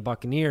like me and the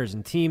Buccaneers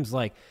and teams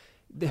like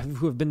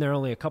who have been there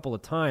only a couple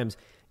of times,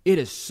 it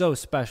is so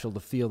special to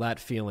feel that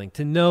feeling,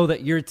 to know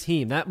that your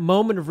team, that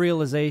moment of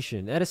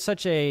realization, that is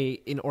such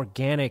an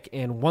organic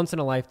and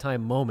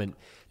once-in-a-lifetime moment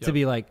to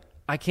be like,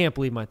 I can't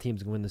believe my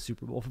team's going to win the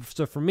Super Bowl.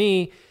 So for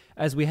me,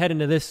 as we head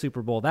into this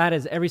Super Bowl, that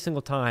is every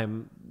single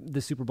time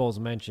the Super Bowl is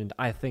mentioned,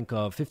 I think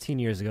of 15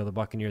 years ago, the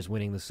Buccaneers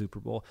winning the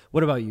Super Bowl.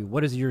 What about you?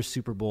 What is your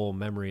Super Bowl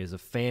memory as a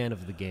fan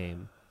of the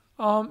game?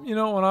 When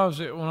I was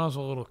a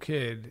little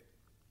kid,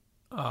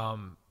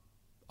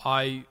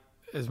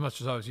 as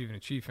much as I was even a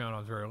Chief fan when I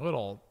was very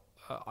little,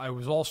 I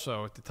was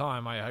also, at the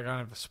time, I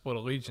kind of a split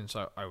allegiance.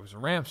 I was a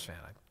Rams fan.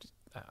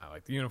 I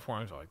liked the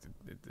uniforms. I liked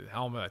the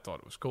helmet. I thought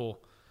it was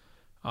cool.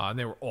 And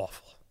they were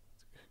awful.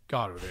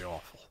 God, were they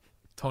awful.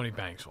 Tony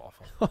Banks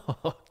awful.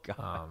 Oh,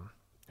 God.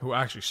 Who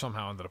actually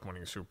somehow ended up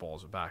winning a Super Bowl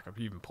as a backup.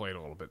 He even played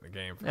a little bit in the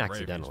game for the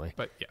accidentally. Ravens.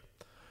 But,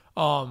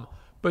 yeah.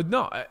 But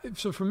no,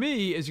 so for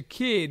me, as a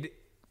kid,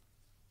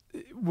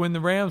 when the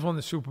Rams won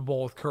the Super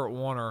Bowl with Kurt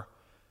Warner,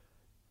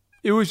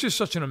 it was just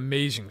such an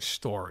amazing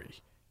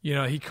story.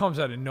 He comes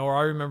out of nowhere.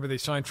 I remember they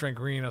signed Trent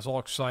Green. I was all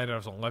excited. I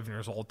was 11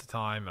 years old at the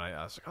time. And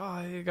I was like,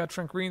 oh, they got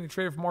Trent Green. They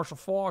traded for Marshall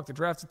Faulk. They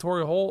drafted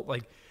Torrey Holt.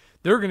 Like,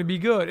 they're going to be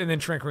good. And then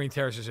Trent Green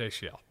tears his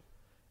ACL.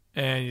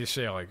 And you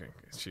say, like,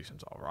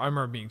 season's over. I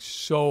remember being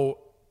so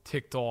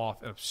ticked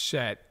off and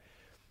upset.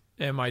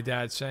 And my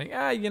dad saying,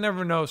 you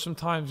never know.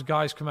 Sometimes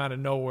guys come out of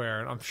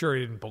nowhere. And I'm sure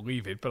he didn't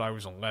believe it, but I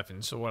was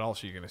 11, so what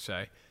else are you going to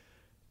say?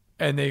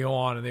 And they go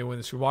on and they win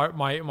the Super Bowl.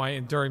 My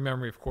enduring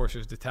memory, of course,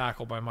 is the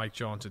tackle by Mike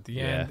Jones at the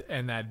end,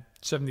 and that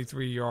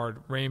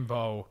 73-yard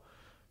rainbow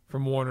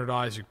from Warner to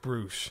Isaac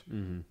Bruce,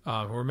 who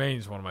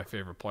remains one of my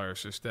favorite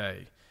players this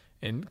day.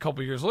 And a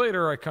couple of years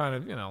later, I kind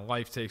of,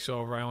 life takes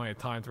over. I only had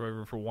time to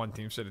root for one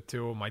team instead of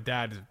two. My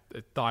dad is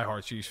a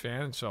diehard Chiefs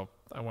fan, so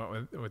I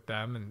went with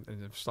them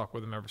and have stuck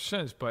with them ever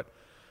since. But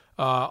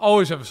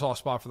always have a soft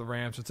spot for the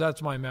Rams. So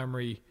that's my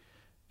memory.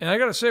 And I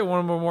got to say, one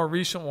of the more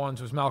recent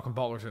ones was Malcolm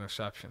Butler's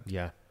interception.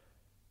 Yeah.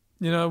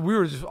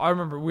 I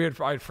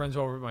remember I had friends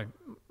over at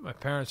my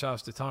parents'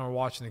 house at the time we were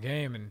watching the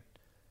game, and,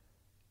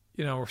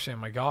 we're saying,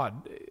 my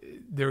God,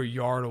 they're a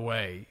yard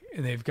away,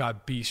 and they've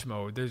got beast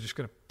mode. They're just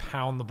going to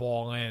pound the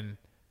ball in.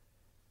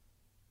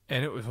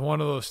 And it was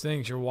one of those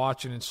things you're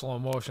watching in slow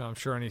motion. I'm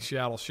sure any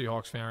Seattle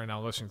Seahawks fan right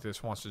now listening to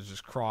this wants to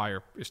just cry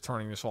or is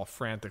turning this off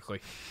frantically.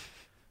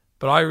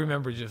 But I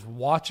remember just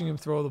watching him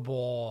throw the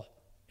ball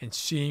and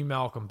seeing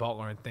Malcolm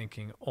Butler and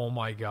thinking, oh,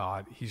 my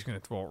God, he's going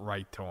to throw it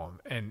right to him.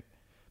 And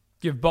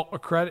give Butler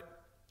credit.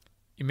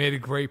 He made a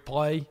great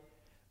play.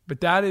 But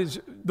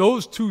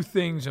those two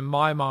things in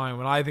my mind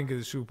when I think of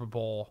the Super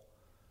Bowl,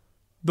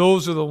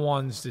 those are the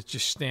ones that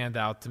just stand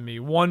out to me.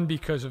 One,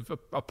 because of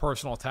a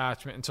personal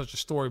attachment in such a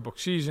storybook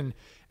season,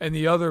 and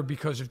the other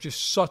because of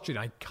just such an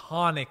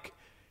iconic,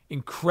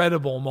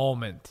 incredible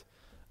moment.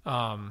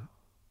 And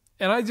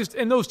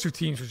those two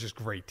teams were just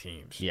great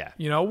teams. Yeah.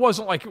 It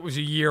wasn't like it was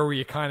a year where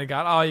you kind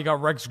of you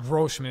got Rex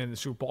Grossman in the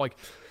Super Bowl. Like,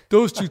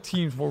 those two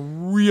teams were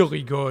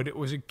really good. It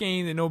was a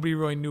game that nobody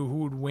really knew who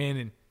would win,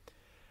 and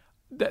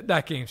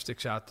that game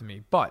sticks out to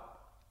me. But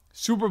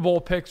Super Bowl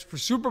picks for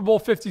Super Bowl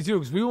 52,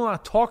 because we will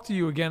not talk to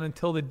you again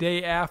until the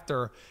day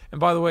after. And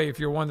by the way, if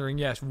you're wondering,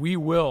 yes, we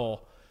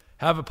will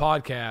have a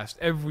podcast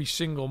every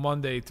single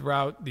Monday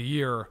throughout the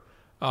year.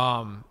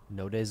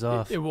 No days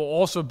off. It will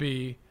also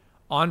be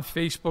on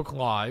Facebook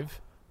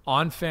Live,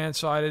 on the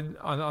Fansided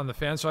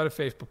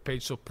Facebook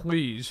page. So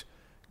please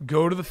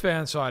go to the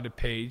Fansided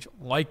page,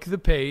 like the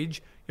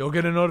page. You'll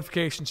get a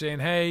notification saying,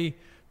 hey,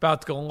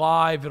 about to go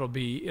live. It'll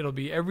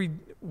be every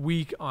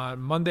week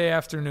on Monday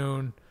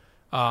afternoon.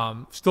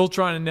 Still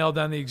trying to nail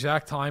down the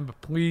exact time,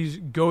 but please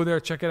go there,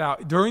 check it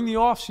out. During the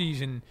off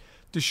season,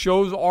 the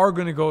shows are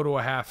going to go to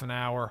a half an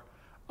hour.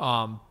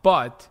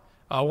 But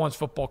once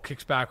football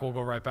kicks back, we'll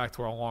go right back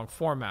to our long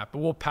format. But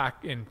we'll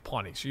pack in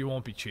plenty, so you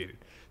won't be cheated.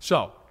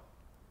 So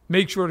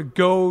make sure to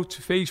go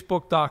to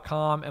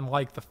Facebook.com and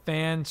like the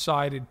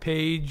Fansided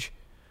page.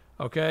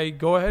 Okay,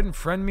 go ahead and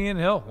friend me and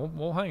Hill.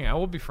 We'll hang out.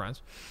 We'll be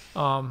friends.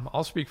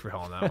 I'll speak for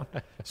Hill on that one.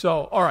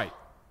 So, all right.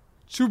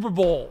 Super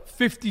Bowl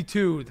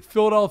 52, the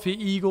Philadelphia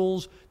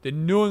Eagles, the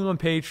New England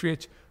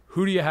Patriots.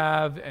 Who do you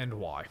have and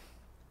why?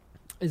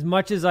 As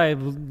much as I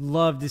would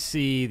love to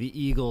see the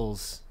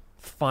Eagles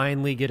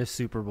finally get a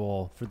Super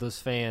Bowl, for those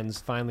fans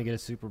finally get a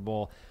Super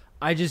Bowl,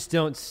 I just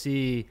don't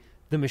see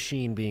the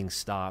machine being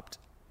stopped.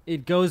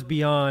 It goes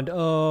beyond,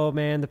 oh,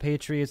 man, the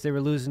Patriots, they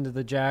were losing to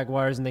the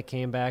Jaguars and they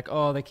came back.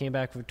 Oh, they came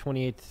back with a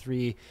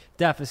 28-3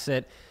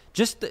 deficit.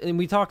 And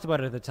we talked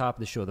about it at the top of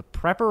the show, the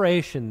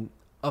preparation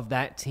of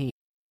that team.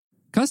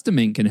 Custom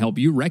Ink can help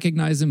you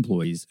recognize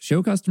employees,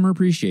 show customer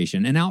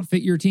appreciation, and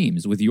outfit your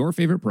teams with your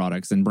favorite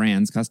products and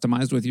brands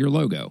customized with your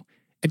logo.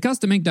 At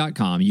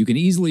CustomInk.com, you can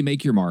easily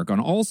make your mark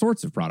on all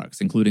sorts of products,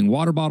 including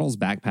water bottles,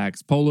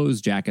 backpacks, polos,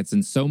 jackets,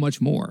 and so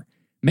much more.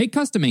 Make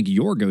Custom Ink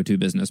your go-to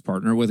business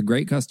partner with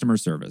great customer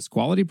service,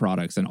 quality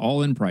products, and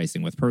all-in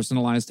pricing with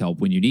personalized help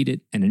when you need it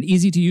and an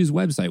easy-to-use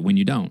website when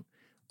you don't.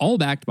 All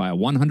backed by a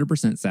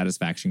 100%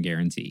 satisfaction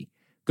guarantee.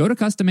 Go to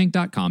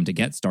CustomInk.com to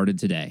get started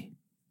today.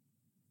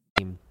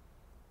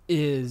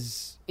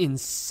 Is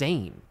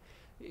insane.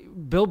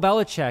 Bill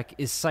Belichick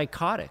is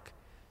psychotic.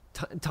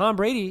 Tom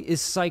Brady is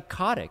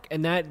psychotic,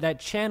 and that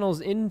channels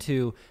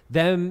into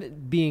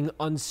them being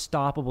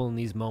unstoppable in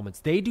these moments.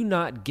 They do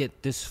not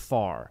get this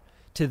far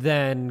to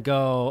then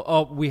go,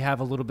 oh, we have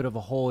a little bit of a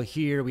hole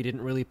here. We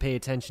didn't really pay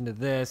attention to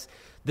this.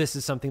 This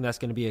is something that's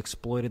going to be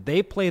exploited.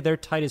 They play their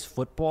tightest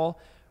football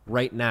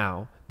right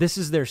now. This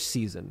is their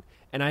season.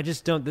 And I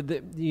just don't,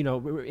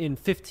 in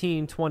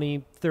 15,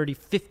 20, 30,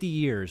 50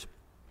 years,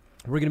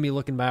 we're going to be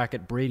looking back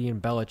at Brady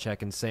and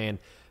Belichick and saying,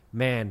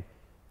 man,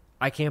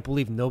 I can't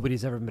believe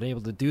nobody's ever been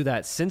able to do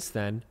that since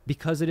then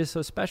because it is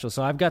so special.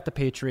 So I've got the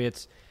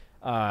Patriots.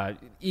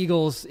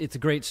 Eagles, it's a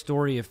great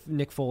story if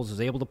Nick Foles was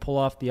able to pull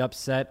off the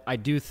upset. I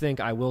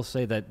will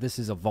say that this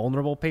is a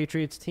vulnerable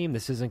Patriots team.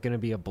 This isn't going to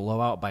be a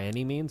blowout by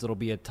any means. It'll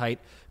be a tight,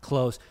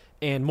 close,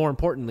 and more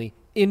importantly,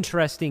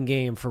 interesting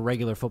game for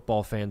regular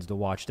football fans to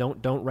watch.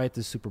 Don't write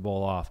the Super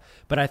Bowl off.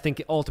 But I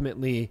think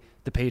ultimately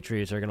the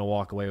Patriots are going to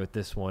walk away with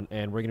this one,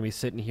 and we're going to be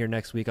sitting here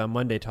next week on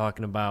Monday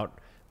talking about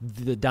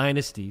the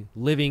dynasty,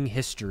 living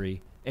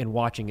history, and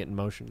watching it in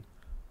motion.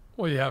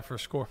 What do you have for a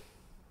score?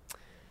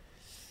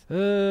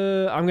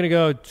 I'm going to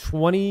go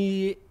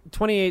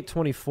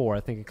 28-24. I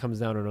think it comes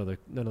down to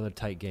another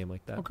tight game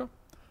like that. Okay.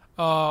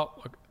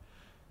 Look,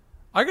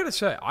 I got to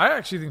say, I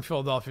actually think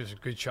Philadelphia is a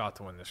good shot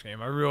to win this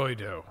game. I really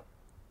do.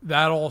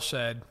 That all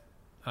said,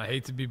 I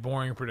hate to be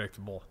boring and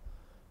predictable.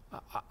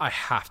 I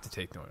have to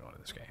take New England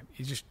in this game.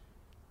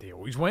 they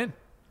always win.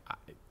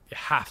 You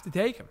have to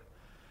take them.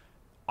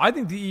 I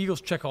think the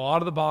Eagles check a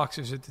lot of the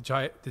boxes that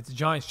the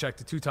Giants checked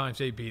the 2 times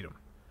they beat them.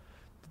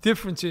 The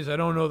difference is I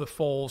don't know that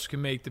Foles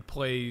can make the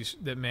plays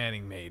that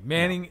Manning made.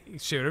 Manning,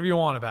 say whatever you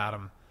want about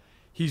him,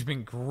 he's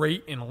been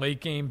great in late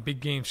game,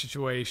 big game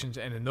situations,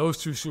 and in those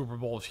 2 Super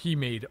Bowls, he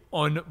made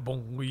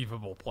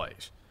unbelievable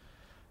plays.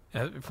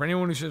 For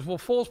anyone who says, well,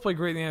 Foles played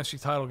great in the NFC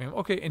title game,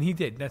 okay, and he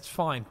did. That's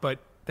fine, but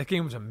that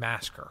game was a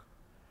massacre,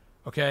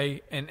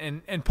 okay?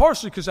 And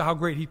partially because of how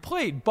great he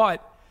played,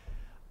 but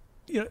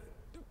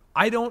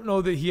I don't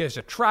know that he has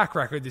a track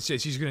record that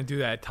says he's going to do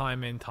that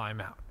time in,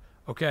 time out,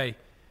 okay?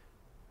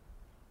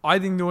 I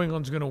think New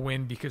England's going to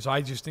win because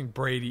I just think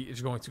Brady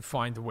is going to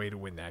find a way to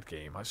win that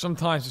game.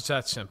 Sometimes it's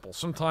that simple.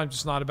 Sometimes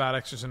it's not about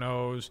X's and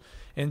O's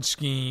and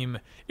scheme.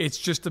 It's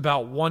just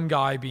about one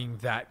guy being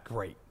that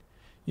great.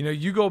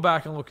 You go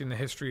back and look in the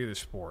history of the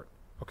sport,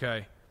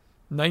 okay?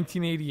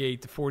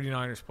 1988, the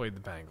 49ers played the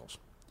Bengals.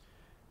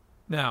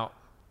 Now,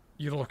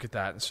 you look at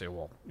that and say,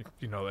 well, if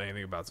you know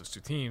anything about those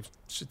 2 teams,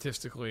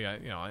 statistically,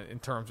 in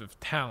terms of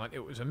talent, it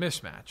was a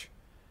mismatch.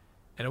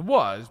 And it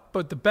was,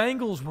 but the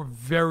Bengals were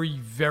very,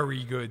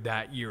 very good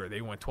that year.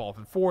 They went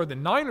 12-4. The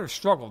Niners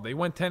struggled. They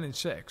went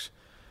 10-6.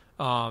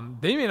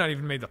 They may not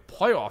even made the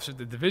playoffs if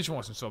the division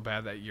wasn't so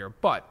bad that year.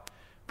 But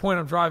the point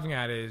I'm driving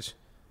at is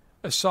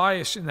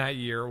Esiason in that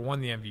year won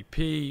the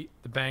MVP.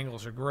 The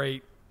Bengals are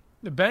great.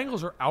 The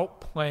Bengals are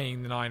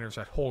outplaying the Niners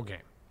that whole game.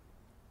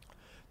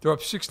 They're up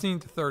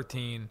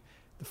 16-13.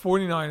 The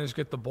 49ers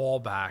get the ball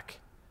back,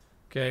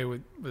 okay,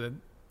 with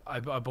I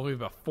believe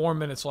about 4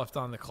 minutes left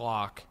on the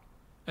clock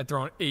at their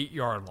own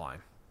 8-yard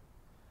line.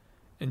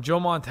 And Joe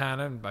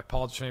Montana, and I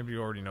apologize if anybody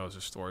already knows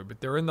this story, but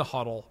they're in the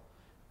huddle.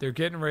 They're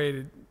getting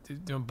ready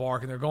to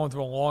embark, and they're going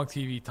through a long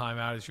TV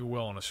timeout, as you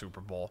will in a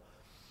Super Bowl.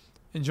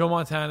 And Joe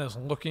Montana is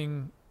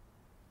looking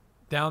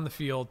down the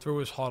field through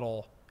his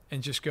huddle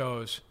and just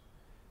goes,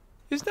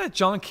 "Isn't that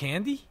John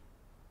Candy?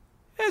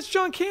 That's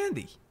John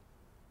Candy."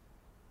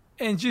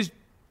 And just,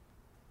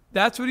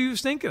 that's what he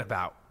was thinking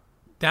about.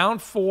 Down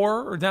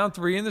 4 or down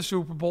 3 in the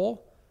Super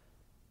Bowl.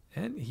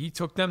 And he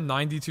took them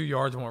 92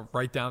 yards and went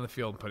right down the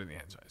field and put it in the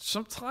end zone.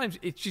 Sometimes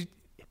it's just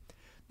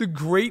the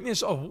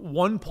greatness of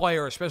one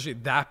player, especially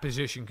at that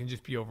position, can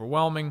just be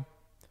overwhelming.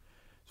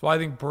 So I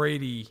think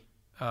Brady,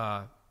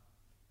 I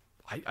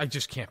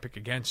just can't pick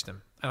against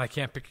him. And I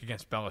can't pick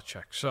against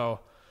Belichick.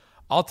 So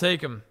I'll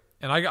take him.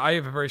 And I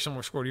have a very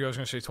similar score to you. I was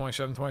going to say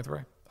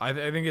 27-23. I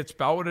think it's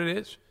about what it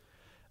is.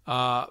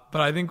 But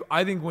I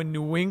think when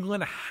New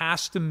England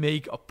has to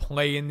make a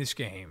play in this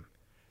game,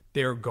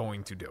 they're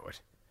going to do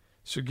it.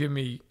 So give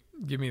me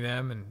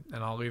them,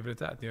 and I'll leave it at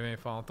that. Do you have any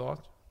final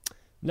thoughts?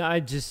 No, I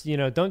just,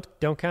 don't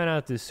count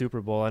out this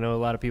Super Bowl. I know a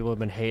lot of people have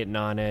been hating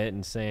on it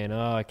and saying,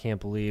 oh, I can't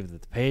believe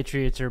that the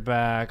Patriots are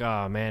back.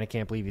 Oh, man, I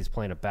can't believe he's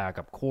playing a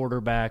backup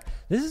quarterback.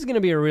 This is going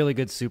to be a really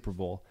good Super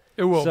Bowl.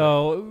 It will.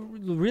 So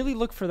really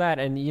look for that.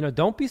 And,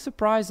 don't be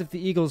surprised if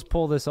the Eagles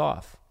pull this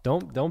off.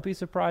 Don't be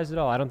surprised at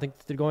all. I don't think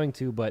that they're going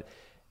to, but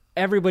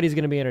everybody's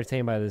going to be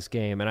entertained by this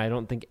game, and I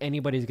don't think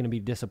anybody's going to be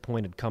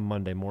disappointed come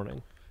Monday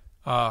morning.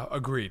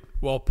 Agreed.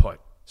 Well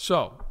put.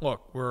 So,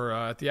 look, we're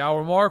at the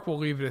hour mark. We'll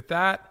leave it at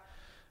that.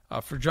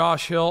 For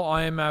Josh Hill,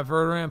 I am Matt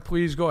Verderam.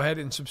 Please go ahead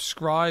and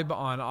subscribe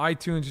on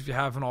iTunes if you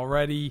haven't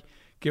already.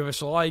 Give us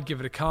a like. Give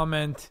it a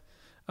comment.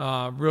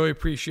 Really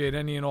appreciate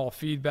any and all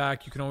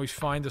feedback. You can always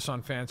find us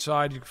on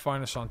Fanside. You can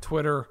find us on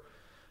Twitter.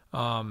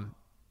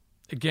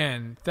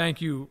 Again, thank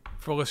you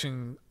for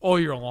listening all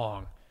year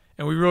long.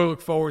 And we really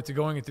look forward to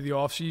going into the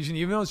offseason.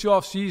 Even though it's the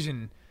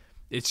offseason,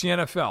 it's the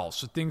NFL,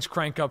 so things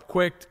crank up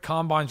quick. The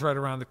Combine's right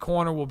around the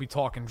corner. We'll be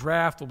talking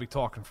draft. We'll be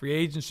talking free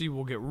agency.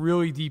 We'll get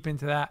really deep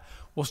into that.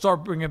 We'll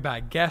start bringing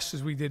back guests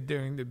as we did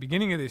during the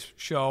beginning of this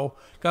show.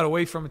 Got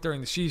away from it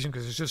during the season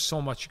because there's just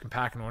so much you can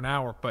pack into an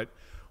hour. But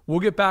we'll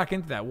get back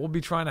into that. We'll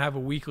be trying to have a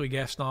weekly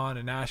guest on,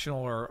 a national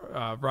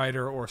or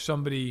writer or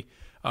somebody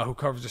who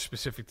covers a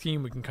specific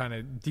team. We can kind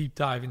of deep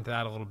dive into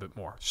that a little bit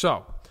more.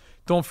 So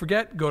don't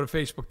forget, go to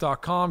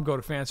Facebook.com, go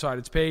to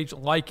Fansided's page,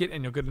 like it,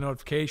 and you'll get a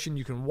notification.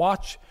 You can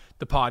watch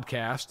the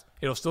podcast.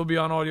 It'll still be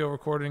on audio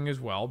recording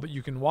as well, but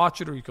you can watch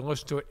it or you can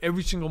listen to it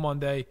every single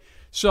Monday.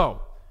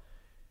 So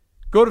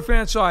go to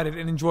Fansided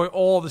and enjoy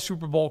all the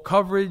Super Bowl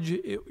coverage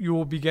you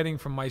will be getting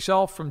from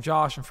myself, from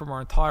Josh, and from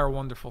our entire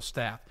wonderful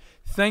staff.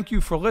 Thank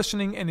you for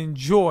listening and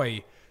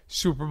enjoy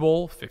Super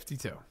Bowl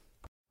 52.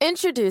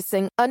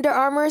 Introducing Under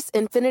Armour's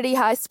Infinity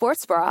High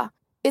Sports Bra.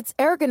 Its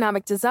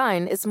ergonomic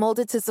design is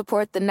molded to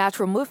support the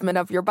natural movement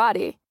of your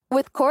body.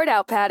 With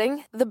cord-out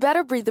padding, the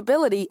better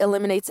breathability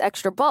eliminates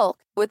extra bulk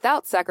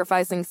without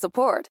sacrificing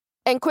support.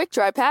 And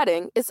quick-dry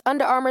padding is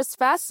Under Armour's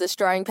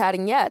fastest-drying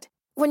padding yet.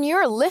 When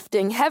you're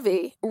lifting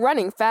heavy,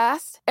 running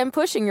fast, and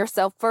pushing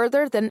yourself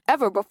further than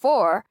ever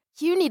before,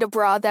 you need a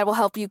bra that will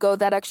help you go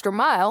that extra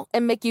mile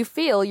and make you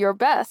feel your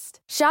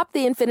best. Shop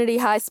the Infinity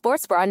High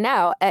Sports Bra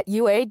now at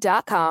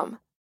UA.com.